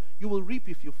well-doing, for you will reap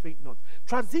if you faint not.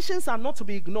 Transitions are not to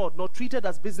be ignored, nor treated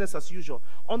as business as usual.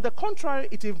 On the contrary,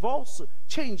 it involves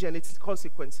change and its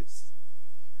consequences.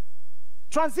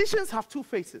 Transitions have two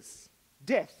faces,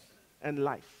 death and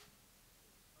life.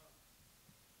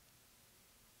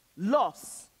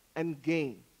 Loss and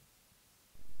gain.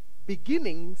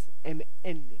 Beginnings and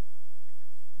ending.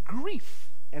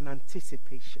 Grief and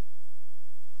anticipation.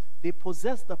 They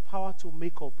possess the power to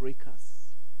make or break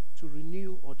us, to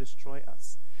renew or destroy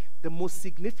us. The most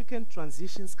significant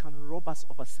transitions can rob us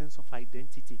of a sense of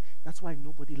identity. That's why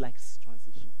nobody likes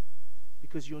transition.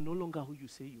 Because you're no longer who you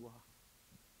say you are.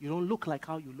 You don't look like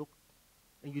how you look.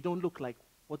 And you don't look like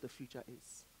what the future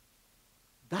is.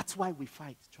 That's why we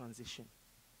fight transition.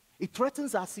 It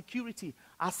threatens our security,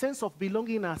 our sense of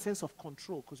belonging, our sense of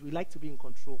control, because we like to be in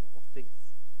control of things.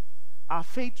 Our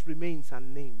fate remains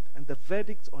unnamed, and the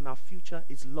verdict on our future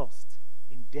is lost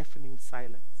in deafening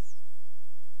silence.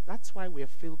 That's why we are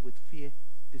filled with fear,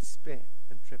 despair,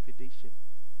 and trepidation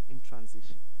in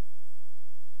transition.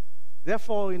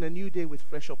 Therefore, in a new day with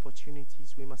fresh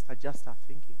opportunities, we must adjust our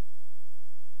thinking.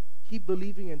 Keep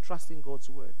believing and trusting God's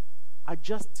word.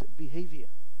 Adjust behavior.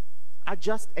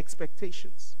 Adjust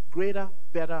expectations. Greater,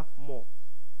 better, more.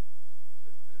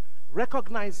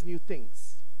 Recognize new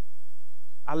things.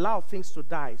 Allow things to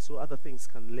die so other things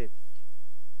can live.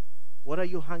 What are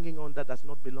you hanging on that does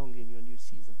not belong in your new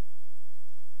season?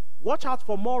 Watch out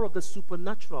for more of the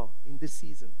supernatural in this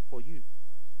season for you.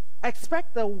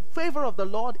 Expect the favor of the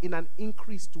Lord in an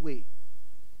increased way.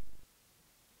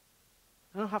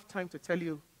 I don't have time to tell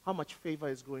you how much favor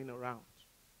is going around.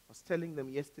 I was telling them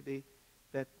yesterday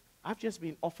that I've just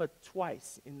been offered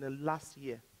twice in the last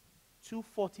year 2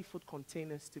 40-foot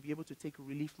containers to be able to take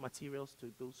relief materials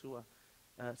to those who are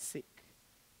sick,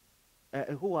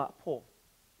 who are poor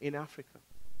in Africa.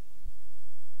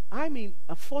 I mean,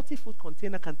 a 40-foot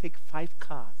container can take 5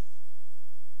 cars.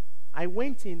 I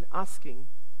went in asking,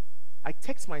 I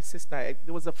text my sister,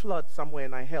 there was a flood somewhere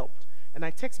and I helped. And I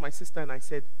text my sister and I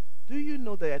said, do you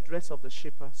know the address of the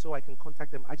shipper so I can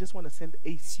contact them? I just want to send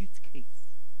a suitcase.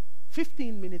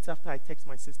 15 minutes after I text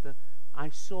my sister, I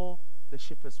saw the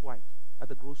shipper's wife at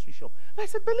the grocery shop. And I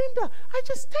said, Belinda, I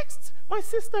just texted my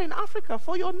sister in Africa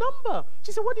for your number.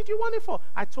 She said, what did you want it for?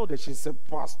 I told her. She said,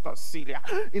 Pastor Celia,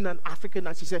 in an African,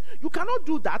 and she said, you cannot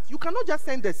do that. You cannot just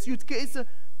send a suitcase. Do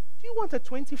you want a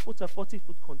 20-foot or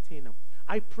 40-foot container?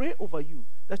 I pray over you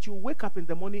that you wake up in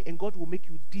the morning and God will make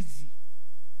you dizzy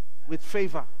with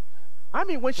favor. I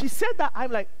mean, when she said that,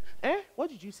 I'm like, what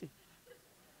did you say?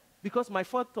 Because my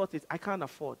first thought is, I can't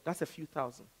afford. That's a few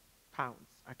 £1,000.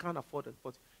 I can't afford it.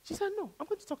 But she said, no, I'm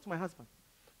going to talk to my husband.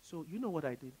 So you know what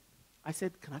I did? I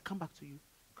said, can I come back to you?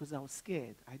 Because I was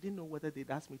scared. I didn't know whether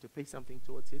they'd ask me to pay something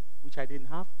towards it, which I didn't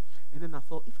have. And then I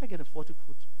thought, if I get a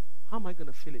 40-foot, how am I going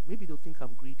to fill it? Maybe they'll think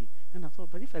I'm greedy. Then I thought,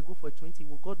 but if I go for a 20,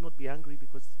 will God not be angry?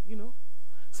 Because, you know.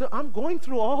 So I'm going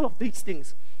through all of these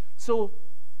things. So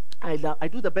I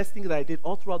do the best thing that I did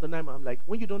all throughout the night. I'm like,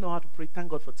 when you don't know how to pray, thank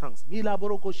God for tongues. It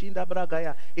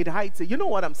hides it. You know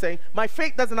what I'm saying? My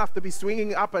faith doesn't have to be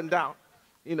swinging up and down,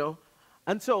 you know.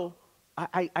 And so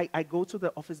I go to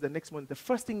the office the next morning. The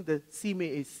first thing they see me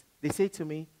is, they say to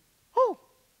me, oh,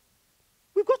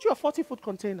 we've got you a 40-foot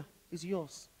container. It's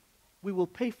yours. We will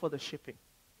pay for the shipping.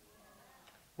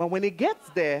 But when it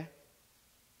gets there,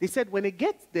 they said, when it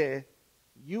gets there,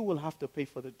 you will have to pay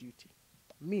for the duty.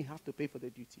 Me have to pay for the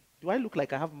duty. Do I look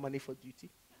like I have money for duty?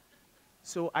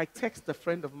 So I text a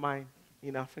friend of mine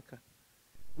in Africa.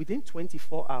 Within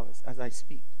 24 hours, as I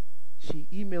speak, she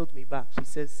emailed me back. She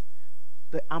says,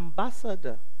 the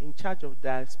ambassador in charge of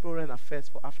diaspora and affairs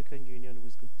for African Union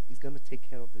is going to take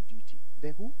care of the duty.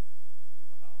 The who?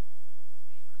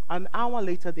 An hour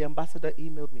later, the ambassador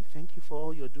emailed me. Thank you for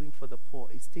all you're doing for the poor.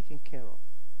 It's taken care of.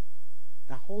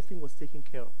 The whole thing was taken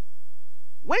care of.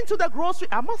 Went to the grocery.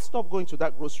 I must stop going to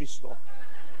that grocery store.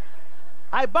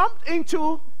 I bumped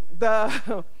into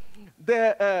the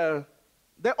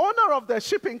owner of the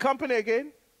shipping company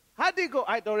again. How'd they go?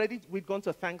 We'd gone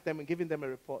to thank them and giving them a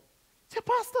report. I said,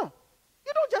 Pastor,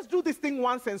 you don't just do this thing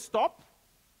once and stop.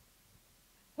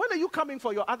 When are you coming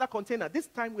for your other container? This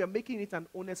time we are making it an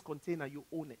owner's container. You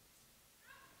own it.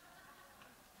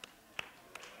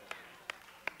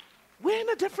 We're in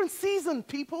a different season,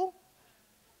 people.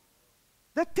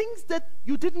 The things that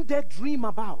you didn't dare dream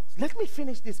about. Let me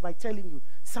finish this by telling you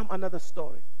another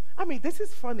story. I mean, this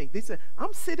is funny.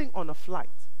 I'm sitting on a flight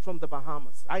from the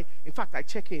Bahamas. In fact, I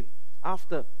check in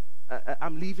after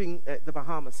I'm leaving the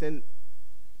Bahamas. And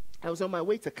I was on my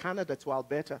way to Canada, to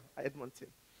Alberta, Edmonton.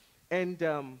 And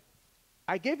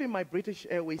I gave him my British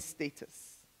Airways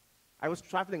status. I was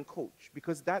traveling coach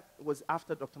because that was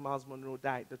after Dr. Miles Monroe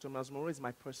died. Dr. Miles Monroe is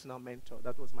my personal mentor.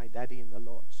 That was my daddy in the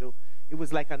Lord. So it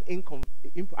was like an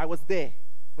I was there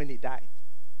when he died.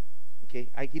 Okay,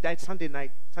 he died Sunday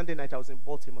night. Sunday night I was in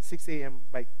Baltimore, 6 a.m.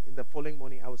 In the following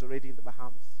morning I was already in the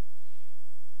Bahamas.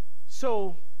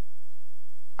 So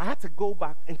I had to go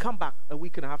back and come back a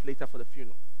week and a half later for the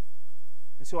funeral.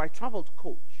 And so I traveled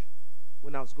coach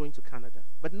when I was going to Canada.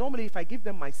 But normally if I give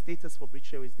them my status for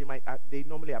British Airways, they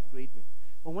normally upgrade me.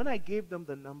 But when I gave them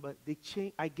the number,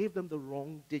 I gave them the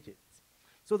wrong digits.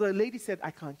 So the lady said, I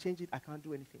can't change it, I can't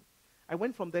do anything. I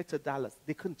went from there to Dallas.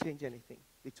 They couldn't change anything.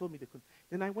 They told me they couldn't.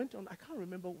 Then I went on, I can't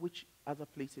remember which other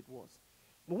place it was.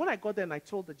 But when I got there and I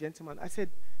told the gentleman, I said,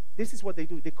 this is what they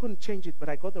do. They couldn't change it, but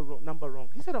I got the number wrong.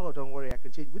 He said, oh, don't worry, I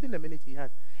can change it. Within a minute he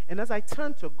had. And as I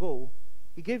turned to go,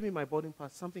 he gave me my boarding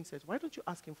pass. Something says, why don't you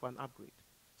ask him for an upgrade?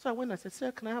 So I went and I said,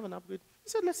 sir, can I have an upgrade? He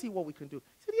said, let's see what we can do.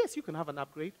 He said, yes, you can have an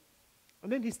upgrade.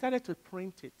 And then he started to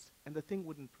print it, and the thing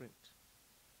wouldn't print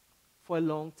for a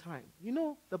long time. You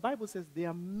know, the Bible says there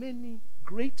are many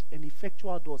great and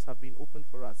effectual doors have been opened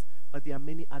for us, but there are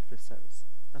many adversaries.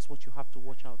 That's what you have to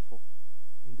watch out for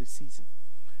in this season.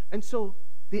 And so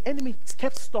the enemy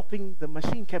kept stopping, the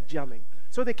machine kept jamming.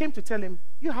 So they came to tell him,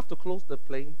 you have to close the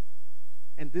plane,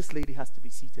 and this lady has to be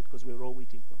seated because we're all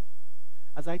waiting for her.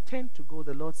 As I turned to go,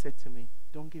 the Lord said to me,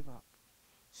 Don't give up.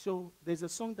 So there's a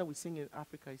song that we sing in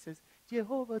Africa. It says,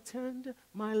 Jehovah turned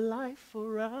my life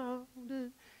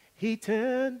around. He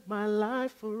turned my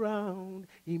life around.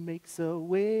 He makes a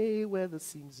way where there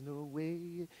seems no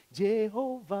way.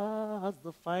 Jehovah has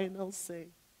the final say.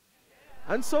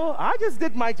 And so I just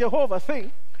did my Jehovah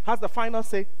thing, has the final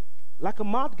say, like a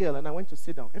mad girl, and I went to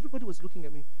sit down. Everybody was looking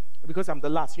at me because I'm the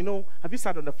last. You know, have you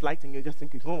sat on the flight and you're just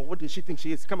thinking, oh, what does she think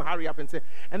she is? Come on, hurry up and say.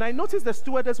 And I noticed the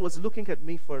stewardess was looking at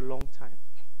me for a long time.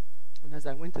 And as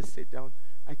I went to sit down,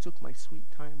 I took my sweet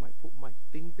time. I put my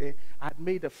thing there. I'd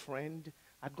made a friend.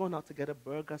 I'd gone out to get a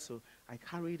burger, so I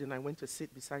carried and I went to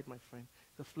sit beside my friend.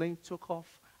 The plane took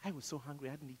off. I was so hungry.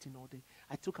 I hadn't eaten all day.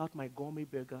 I took out my gourmet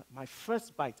burger. My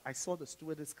first bite, I saw the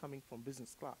stewardess coming from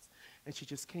business class. And she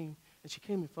just came, and she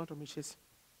came in front of me. She says,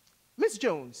 Miss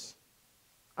Jones,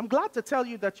 I'm glad to tell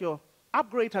you that your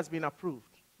upgrade has been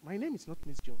approved. My name is not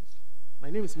Miss Jones. My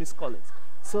name is Miss Collins.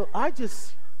 So I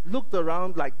just looked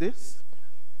around like this,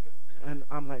 and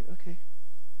I'm like, okay.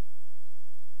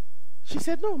 She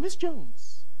said, no, Miss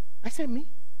Jones. I said, me?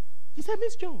 She said,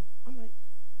 Miss Jones. I'm like,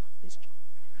 Miss Jones.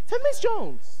 I said, Miss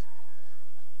Jones,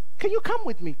 can you come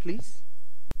with me, please?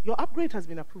 Your upgrade has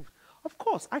been approved. Of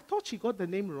course, I thought she got the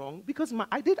name wrong because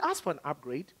I did ask for an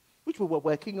upgrade, which we were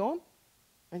working on,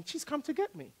 and she's come to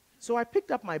get me. So I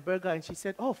picked up my burger, and she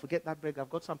said, oh, forget that burger. I've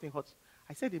got something hot.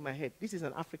 I said in my head, this is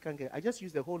an African girl. I just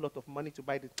used a whole lot of money to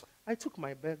buy this. I took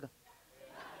my burger.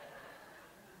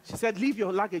 She said, leave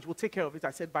your luggage. We'll take care of it. I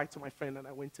said bye to my friend, and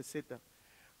I went to sit there.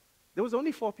 There was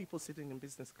only 4 people sitting in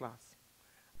business class.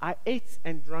 I ate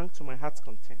and drank to my heart's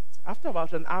content. After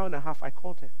about an hour and a half, I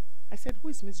called her. I said, who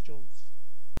is Miss Jones?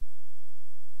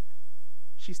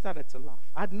 She started to laugh.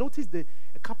 I'd noticed a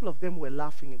couple of them were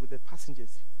laughing with the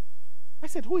passengers. I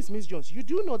said, who is Miss Jones? You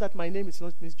do know that my name is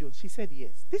not Miss Jones? She said,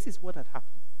 yes. This is what had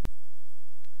happened.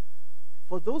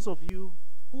 For those of you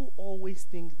who always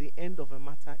think the end of a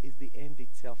matter is the end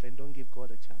itself and don't give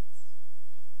God a chance.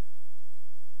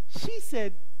 She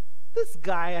said, this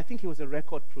guy, I think he was a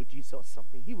record producer or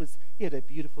something. He had a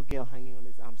beautiful girl hanging on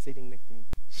his arm, sitting next to him.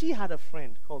 She had a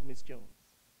friend called Miss Jones.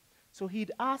 So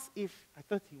he'd asked if, I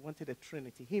thought he wanted a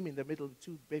trinity, him in the middle,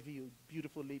 2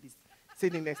 beautiful ladies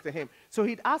sitting next to him. So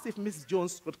he'd asked if Miss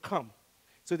Jones could come.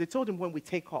 So they told him when we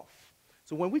take off.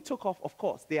 So when we took off, of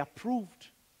course, they approved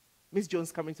Miss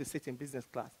Jones coming to sit in business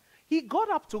class. He got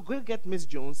up to go get Miss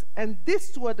Jones, and this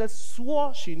stewardess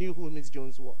swore she knew who Miss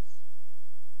Jones was.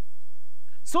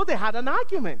 So they had an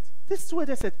argument. This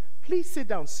stewardess said, please sit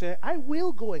down, sir. I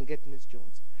will go and get Miss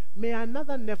Jones. May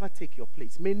another never take your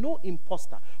place. May no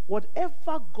imposter.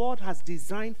 Whatever God has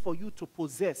designed for you to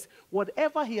possess,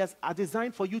 whatever he has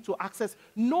designed for you to access,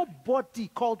 nobody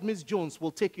called Miss Jones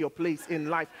will take your place in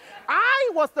life.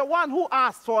 I was the one who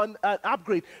asked for an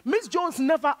upgrade. Miss Jones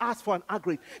never asked for an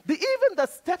upgrade. Even the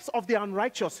steps of the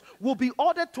unrighteous will be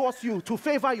ordered towards you to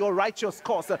favor your righteous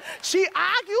cause. She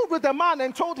argued with the man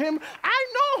and told him, I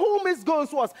know who Miss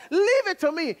Jones was. Leave it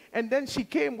to me. And then she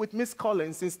came with Miss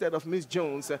Collins instead of Miss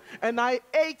Jones. And I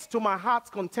ate to my heart's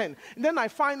content. And then I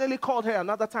finally called her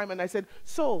another time and I said,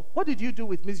 so what did you do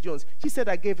with Miss Jones? She said,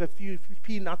 I gave a few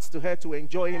peanuts to her to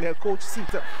enjoy in her coach seat.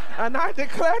 And I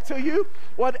declare to you,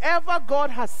 whatever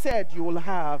God has said you will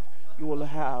have, you will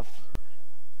have.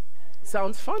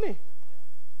 Sounds funny.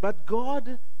 But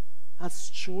God has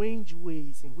strange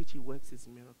ways in which he works his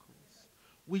miracles.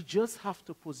 We just have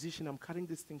to position. I'm cutting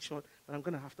this thing short, but I'm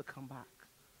going to have to come back.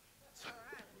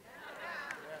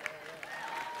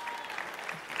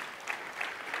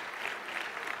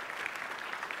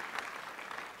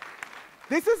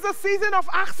 This is the season of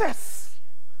access.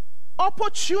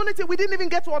 Opportunity. We didn't even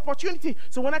get to opportunity.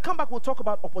 So when I come back, we'll talk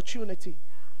about opportunity.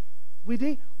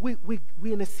 We're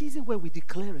in a season where we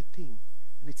declare a thing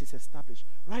and it is established.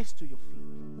 Rise to your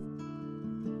feet.